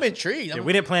 I'm intrigued. Yeah,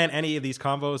 we didn't plan any of these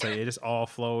combos. Like, it just all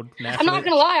flowed naturally. I'm not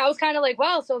gonna lie. I was kind of like,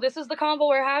 well, so this is the combo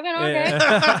we're having. Okay.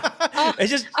 Yeah.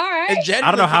 It's just all right. it I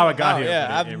don't know how it got came here, Yeah,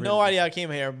 but I have it no really- idea how it came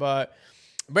here, but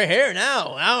we're here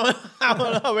now. I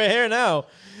don't know. We're here now.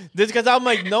 This because I'm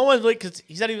like, no one's like, because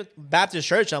he said he was Baptist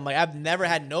church. I'm like, I've never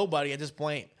had nobody at this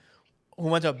point who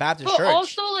went to a Baptist But church.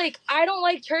 also, like, I don't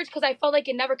like church because I felt like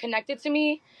it never connected to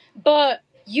me. But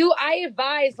I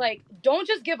advise, like, don't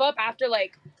just give up after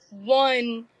like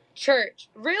one church.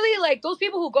 Really, like, those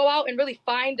people who go out and really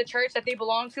find the church that they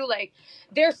belong to, like,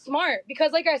 they're smart.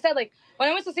 Because like I said, like, when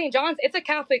I went to St. John's, it's a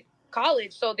Catholic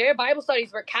college, so their Bible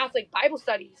studies were Catholic Bible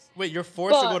studies. Wait, you're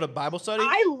forced to But go to Bible study?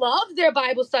 I loved their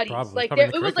Bible studies. Probably. Like, Probably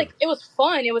it the was like, it was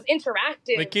fun. It was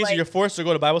interactive. Wait, Casey, like, you're forced to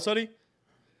go to Bible study?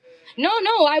 no,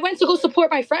 I went to go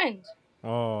support my friend.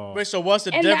 Oh, Wait, so what's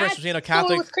the And difference that's- between a So it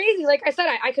Catholic? was crazy. Like I said,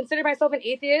 I considered myself an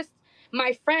atheist.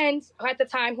 My friend at the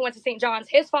time who went to St. John's,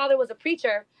 his father was a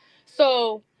preacher.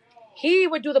 So he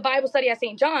would do the Bible study at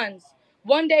St. John's.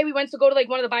 One day we went to go to like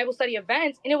one of the Bible study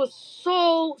events, and it was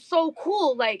so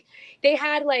cool. Like they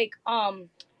had like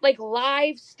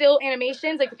live still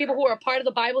animations, like the people who were a part of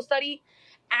the Bible study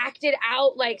acted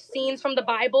out like scenes from the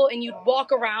Bible, and you'd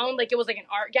walk around like it was like an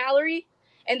art gallery,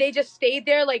 and they just stayed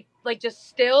there like just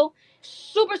still.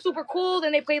 Super cool.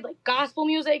 Then they played like gospel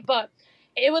music, but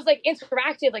it was like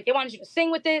interactive. Like they wanted you to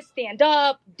sing with it, stand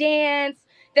up, dance.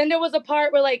 Then there was a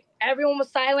part where like everyone was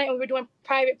silent and we were doing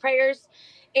private prayers,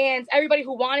 and everybody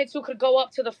who wanted to could go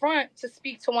up to the front to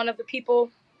speak to one of the people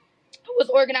who was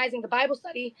organizing the Bible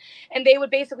study, and they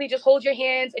would basically just hold your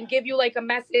hands and give you like a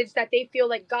message that they feel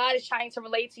like God is trying to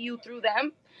relate to you through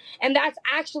them. And that's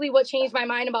actually what changed my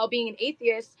mind about being an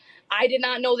atheist. I did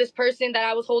not know this person that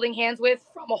I was holding hands with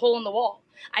from a hole in the wall.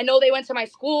 I know they went to my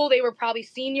school. They were probably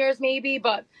seniors maybe,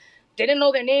 but didn't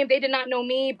know their name. They did not know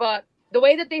me, but the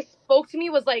way that they spoke to me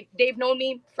was like they've known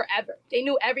me forever. They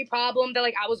knew every problem that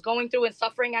like I was going through and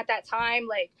suffering at that time.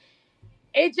 Like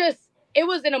it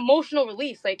was an emotional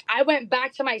release. Like I went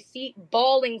back to my seat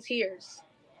bawling tears.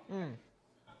 yeah,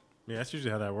 that's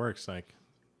usually how that works. Like,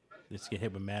 just get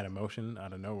hit with mad emotion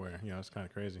out of nowhere. You know, it's kind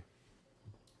of crazy.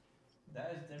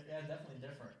 That is definitely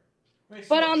different. Wait,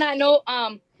 But on that note,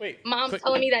 wait, Mom's quick-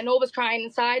 telling me that Nova's crying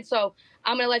inside, so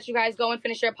I'm gonna let you guys go and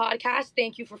finish your podcast.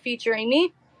 Thank you for featuring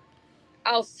me.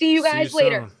 I'll see you guys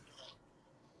later. soon.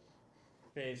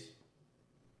 Peace.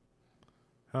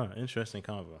 Huh? Interesting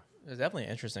convo. It's definitely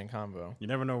an interesting combo. You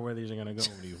never know where these are gonna go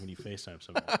when you FaceTime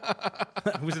somebody.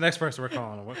 Who's the next person we're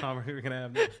calling? What convo are we gonna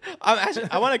have? Next?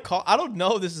 I want to call. I don't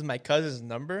know if this is my cousin's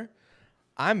number.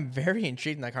 I'm very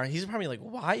intrigued in that car. He's probably like,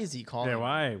 why is he calling Yeah, me?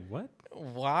 why? What?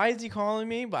 Why is he calling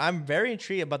me? But I'm very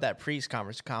intrigued about that priest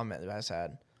comment that I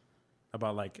said.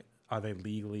 About like, are they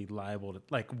legally liable to?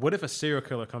 Like, what if a serial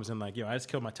killer comes in like, yo, I just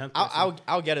killed my 10th person.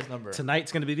 I'll get his number.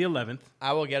 Tonight's gonna be the 11th.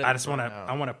 I will get his I just number want to. right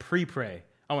now. I want to pre-pray.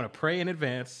 I want to pray in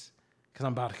advance because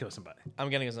I'm about to kill somebody. I'm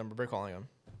getting his number. We're calling him.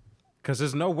 Because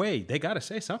there's no way they got to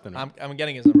say something. Right? I'm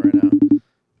getting his number right now.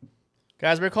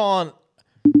 Guys, we're calling.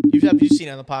 You've seen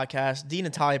it on the podcast. D.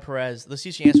 Natalia Perez. Let's see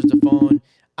if she answers the phone.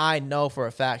 I know for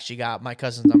a fact she got my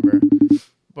cousin's number.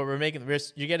 But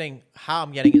you're getting how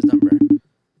I'm getting his number.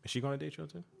 Is she going to date you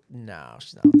too? No,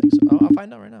 she's not. I don't think so. I'll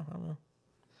find out right now. I don't know.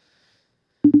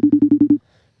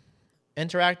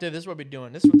 Interactive. This is what we're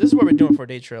doing. This is what we're doing for a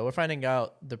day trail. We're finding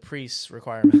out the priest's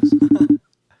requirements.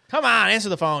 Come on, answer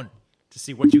the phone. To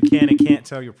see what you can and can't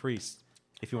tell your priest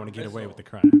if you want to get away with the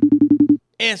crime.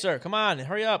 Answer. Come on,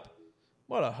 hurry up.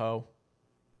 What a hoe.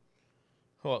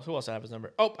 Who else have his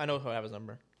number? Oh, I know who I have his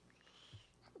number.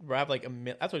 Bro, I have like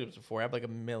I told you this before. I have like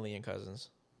 1 million cousins.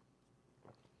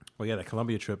 Well, yeah, that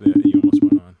Columbia trip that you almost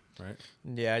went on, right?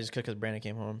 Yeah, I just could because Brandon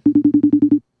came home.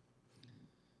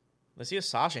 Let's see if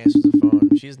Sasha answers the phone.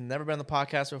 She's never been on the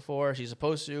podcast before. She's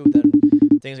supposed to. Then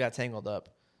things got tangled up.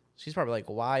 She's probably like,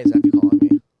 "Why is Effie calling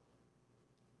me?"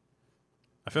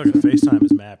 I feel like the FaceTime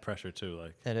is mad pressure too.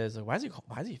 Like, It is. Like,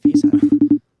 why is he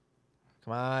FaceTime?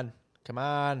 Come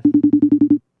on.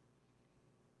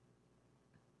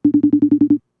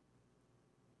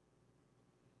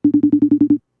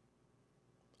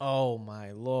 Oh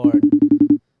my lord.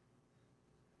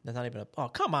 That's not even a. Oh,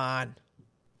 come on.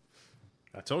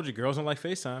 I told you, girls don't like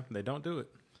FaceTime. They don't do it.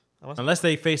 I'm Unless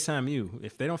they FaceTime you.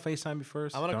 If they don't FaceTime you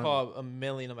first, going to don't- call 1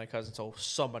 million of my cousins so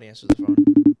somebody answers the phone.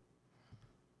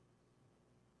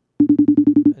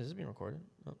 Is this being recorded?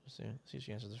 Oh, let's see if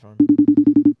she answers the phone.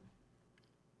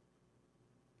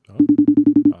 Oh,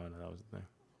 no, that was the thing.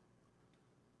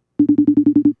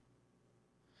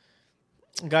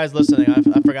 Guys listening,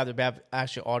 I forgot to have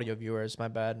actual audio viewers. My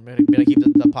bad. I'm gonna keep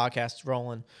the podcast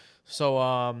rolling.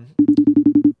 So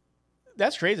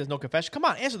that's crazy. There's no confession. Come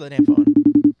on, answer the damn phone.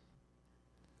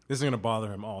 This is gonna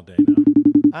bother him all day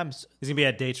now. He's gonna be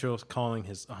at day trips calling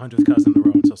his 100th cousin in a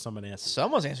row until someone answers.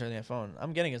 Someone's answering the phone.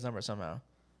 I'm getting his number somehow.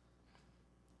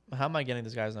 How am I getting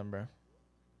this guy's number?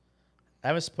 I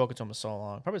haven't spoken to him in so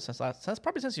long. Probably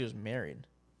since he was married.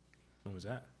 When was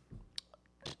that?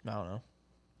 I don't know.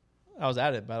 I was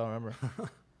at it, but I don't remember.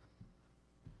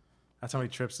 That's how many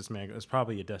trips this man. It was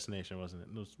probably a destination, wasn't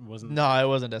it? Wasn't. No, it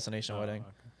wasn't a destination wedding.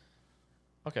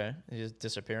 Okay. Okay, he just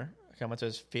disappear. Okay, I went to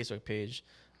his Facebook page.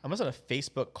 I must have a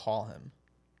Facebook call him.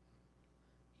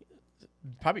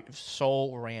 Probably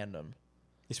so random.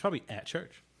 He's probably at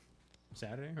church.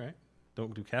 Saturday, right?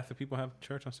 Do Catholic people have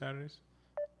church on Saturdays?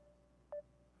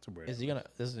 That's a weird. Is he gonna?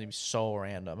 This is gonna be so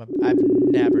random. I've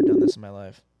never done this in my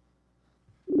life.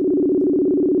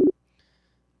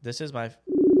 This is my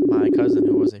cousin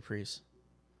who was a priest.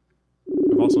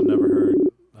 I've also never heard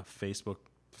a Facebook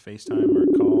FaceTime or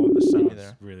call. This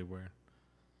sounds really weird.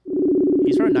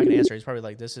 He's probably not gonna answer. He's probably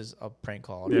like, "This is a prank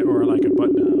call." Yeah, or like a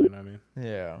butt dial. You know what I mean?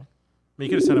 Yeah. I mean, you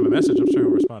could have sent him a message. I'm sure he'll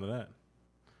respond to that,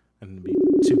 and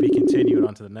to be continued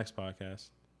on to the next podcast.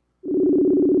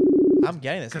 I'm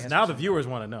getting this because now the viewers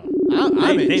want to know.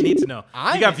 They need to know.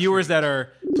 You got viewers that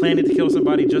are planning to kill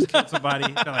somebody, just killed somebody.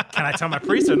 They're like, can I tell my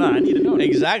priest or not? I need to know.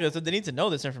 Exactly. So they need to know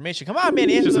this information. Come on,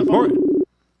 man. Answer it's the important. phone.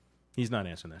 He's not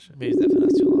answering that shit. Maybe he's definitely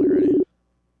that's too long already.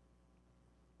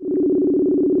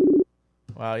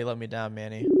 Wow, you let me down,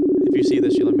 Manny. If you see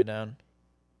this, you let me down.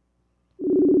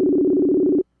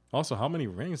 Also, how many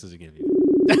rings does he give you?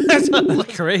 That's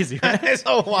crazy. Right? It's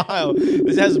a while.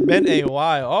 This has been a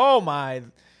while. Oh my.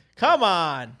 Come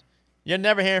on. You're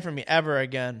never hearing from me ever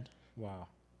again. Wow.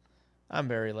 I'm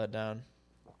very let down.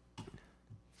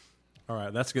 All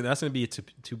right, that's good. That's going to be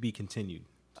to be continued.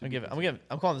 I'm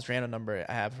calling this random number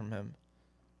I have from him.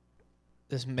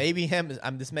 This may be him.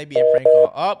 This may be a prank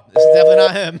call. Oh, this is definitely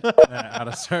not him. Out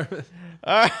of service.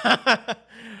 All right.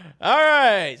 All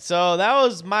right. So that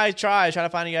was my trying to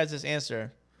find you guys this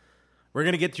answer. We're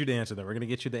gonna get you the answer though. We're gonna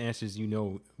get you the answers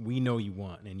we know you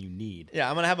want and you need. Yeah,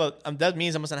 I'm gonna have that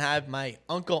means I'm gonna have my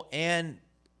uncle and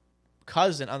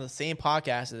cousin on the same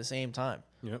podcast at the same time.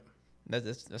 Yep.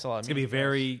 That's all. It's gonna be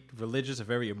very religious, a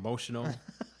very emotional,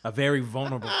 a very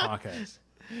vulnerable podcast.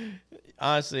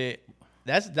 Honestly,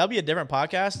 that'll be a different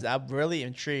podcast. I'm really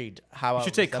intrigued how you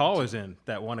should take callers in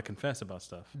that want to confess about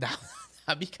stuff.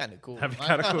 That'd be kind of cool. That'd be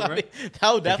kind of cool, right?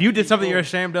 That would if you did something you're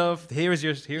ashamed of, here's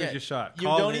your shot. You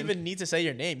don't even need to say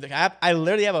your name. Like I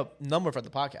literally have a number for the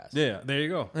podcast. Yeah, there you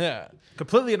go. Yeah,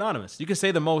 completely anonymous. You can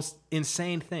say the most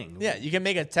insane thing. Yeah, you can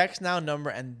make a text now number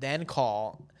and then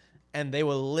call, and they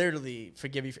will literally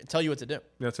forgive you, tell you what to do.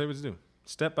 Yeah, tell you what to do,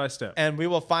 step by step. And we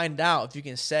will find out if you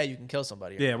can say you can kill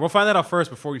somebody. Yeah, we'll find that out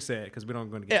first before you say it because we don't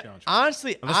going to get you on track.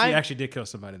 Honestly, unless we actually did kill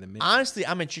somebody, then maybe. Honestly,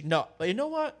 I'm intrigued. No, but you know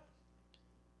what?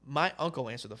 My uncle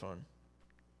answered the phone.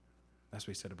 That's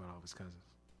what he said about all of his cousins.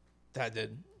 That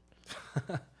did.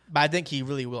 But I think he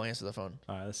really will answer the phone.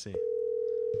 All right, let's see.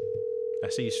 I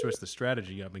see you switched the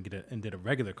strategy up and did a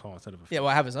regular call instead of a phone. Yeah, well,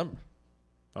 I have his number.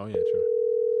 Oh, yeah, true.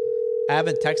 I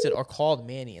haven't texted or called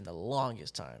Manny in the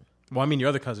longest time. Well, I mean, your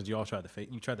other cousins, you all tried the FaceTime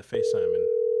and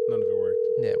none of it worked.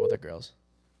 Yeah, well, they're girls.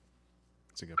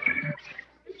 That's a good point.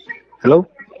 Hello?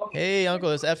 Hey,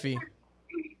 Uncle, it's Effie.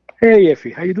 Hey,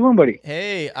 Effie. How you doing, buddy?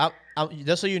 Hey,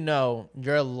 just so you know,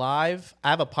 you're live. I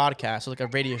have a podcast, so like a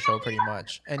radio show pretty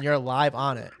much, and you're live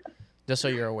on it, just so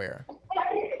you're aware.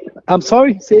 I'm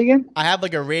sorry? Say again? I have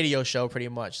like a radio show pretty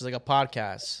much. It's like a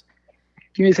podcast.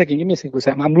 Give me a second, because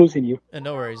I'm losing you. And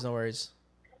no worries.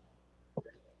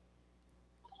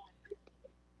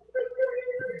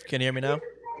 Can you hear me now?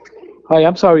 Hi,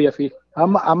 I'm sorry, Effie.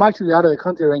 I'm actually out of the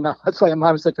country right now. That's why I'm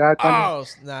having such a hard time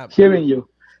hearing you.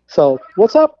 So,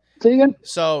 what's up? Say again?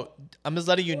 So, I'm just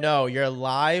letting you know you're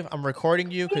live. I'm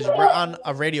recording you because we're on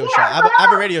a radio show. I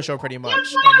have a radio show pretty much,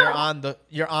 and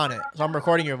you're on it. So I'm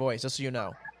recording your voice, just so you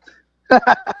know.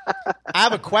 I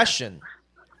have a question.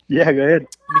 Yeah, go ahead.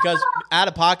 Because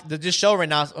this show right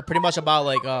now is pretty much about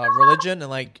like religion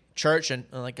and like church and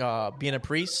like being a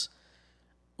priest.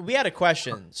 We had a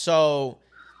question. So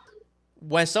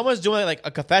when someone's doing like a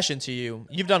confession to you,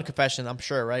 you've done confession, I'm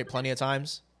sure, right? Plenty of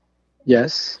times.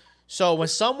 Yes. So when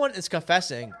someone is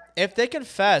confessing, if they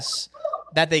confess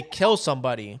that they kill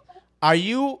somebody, do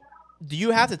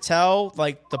you have to tell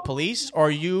like the police, or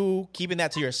are you keeping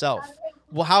that to yourself?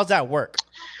 Well, how's that work?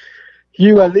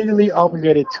 You are legally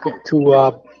obligated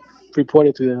to report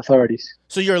it to the authorities.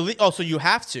 So so you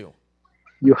have to.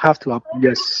 You have to,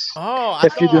 yes. Oh,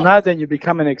 if you do not, then you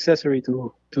become an accessory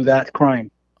to that crime.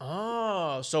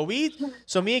 Oh, so me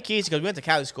and Casey, because we went to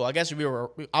Catholic school, I guess we were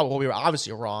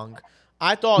obviously wrong.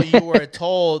 I thought you were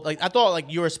told, I thought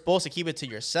you were supposed to keep it to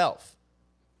yourself.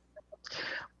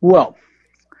 Well,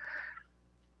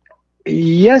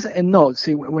 yes and no.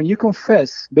 See, when you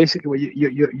confess, basically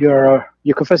you're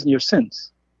confessing your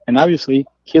sins, and obviously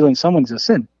killing someone is a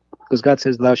sin because God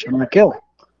says, "Thou shalt not kill."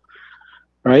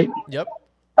 Right? Yep.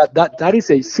 That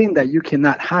is a sin that you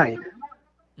cannot hide,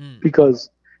 because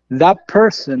that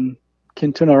person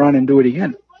can turn around and do it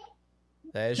again,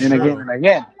 that is and true. again and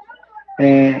again,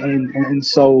 and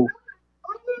so,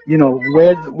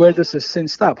 where does the sin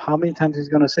stop? How many times he's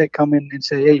gonna come in and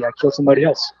say, "Hey, I killed somebody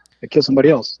else. I killed somebody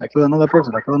else. I killed another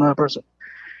person. I killed another person."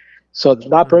 So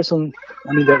that person,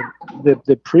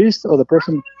 the priest or the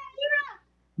person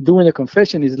doing the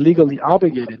confession is legally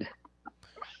obligated.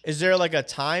 Is there a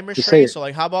time restraint?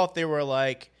 So how about they were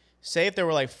say if they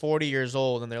were 40 years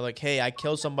old and they're like, "Hey, I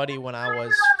killed somebody when I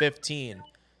was 15."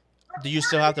 Do you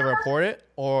still have to report it,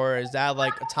 or is that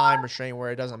a time restraint where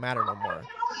it doesn't matter no more?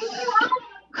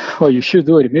 Well, you should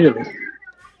do it immediately,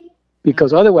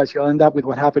 because otherwise you'll end up with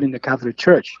what happened in the Catholic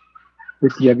Church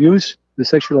with the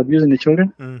sexual abuse in the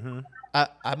children. Mm-hmm.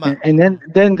 And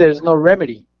then there's no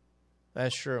remedy.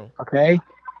 That's true. Okay.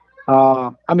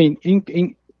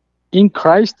 In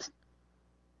Christ,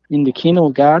 in the kingdom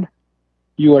of God,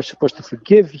 you are supposed to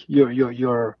forgive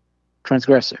your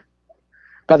transgressor,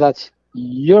 but that's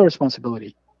your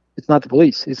responsibility. It's not the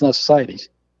police. It's not society's.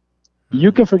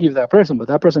 You can forgive that person, but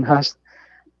that person has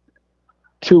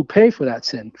to pay for that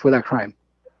sin, for that crime.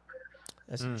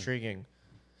 That's intriguing.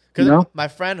 Because my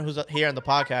friend who's here on the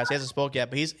podcast, he hasn't spoke yet,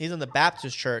 but he's in the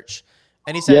Baptist church,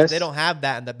 and he says they don't have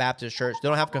that in the Baptist church. They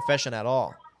don't have confession at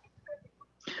all.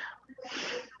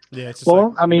 Yeah, it's just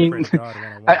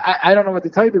I don't know what to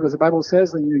tell you, because the Bible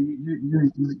says that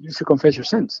you should confess your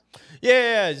sins.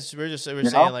 Yeah. We're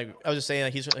saying I was just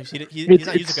saying he's not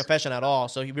using confession at all.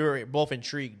 So we were both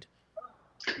intrigued.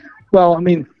 Well, to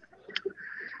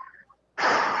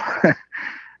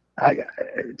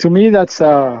me that's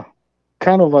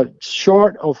kind of a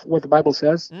short of what the Bible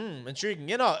says. Intriguing.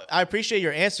 I appreciate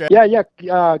your answer. Yeah.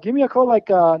 Give me a call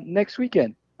next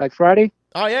weekend, Friday.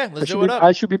 Oh, yeah. Let's do it up.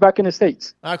 I should be back in the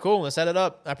States. All right, cool. Let's set it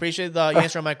up. I appreciate the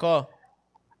answer on my call.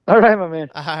 All right, my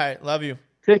man. All right. Love you.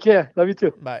 Take care. Love you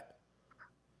too. Bye.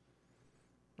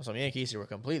 So me and Casey were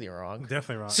completely wrong.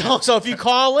 Definitely wrong. So if you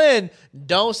call in,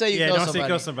 don't say you killed somebody. Don't say you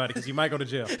killed somebody, because you might go to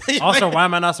jail. Also, why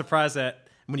am I not surprised that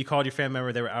when you called your family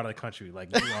member, they were out of the country? You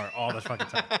are all the fucking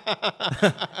time.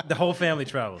 The whole family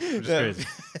travels, which is crazy.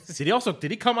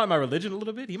 Did he come out of my religion a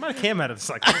little bit? He might have came out of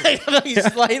this he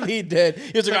slightly did.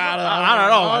 He was I don't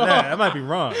know about that. That might be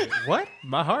wrong. What?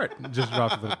 My heart just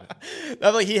dropped a little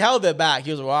bit. He held it back.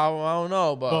 He was I don't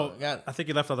know, but I think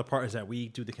he left out the part is that we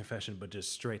do the confession, but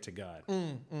just straight to God.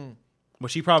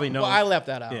 Which he probably knows. Well, I left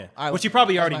that out. Yeah. Which he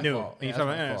probably already knew. And he's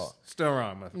like, still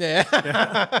wrong. Yeah.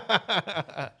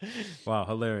 Wow,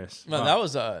 hilarious. No, wow. that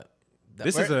was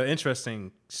This is an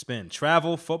interesting spin.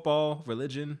 Travel, football,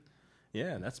 religion.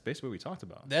 Yeah, that's basically what we talked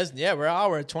about. We're an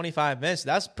hour and 25 minutes.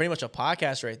 That's pretty much a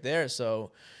podcast right there.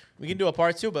 So we can do a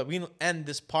part 2, but we can end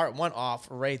this part 1 off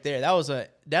right there. That was a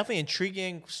definitely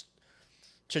intriguing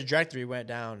trajectory went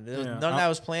down. None of that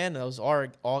was planned. It was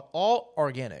all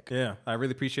organic. Yeah, I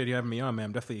really appreciate you having me on, man.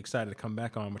 I'm definitely excited to come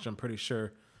back on, which I'm pretty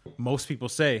sure most people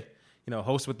say.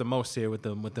 Host with the most here with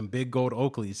them big gold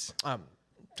Oakleys. I'm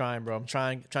trying, bro. I'm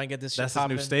trying to get this. That's shit his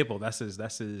new popping. staple. That's his.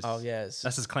 Oh yes.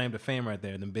 That's his claim to fame right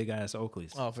there. Them big ass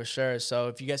Oakleys. Oh, for sure. So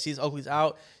if you guys see these Oakleys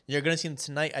out, you're gonna see them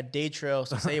tonight at Day Trail.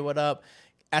 So say what up.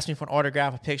 Ask me for an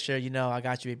autograph, a picture. I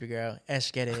got you, baby girl.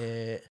 Let's get it.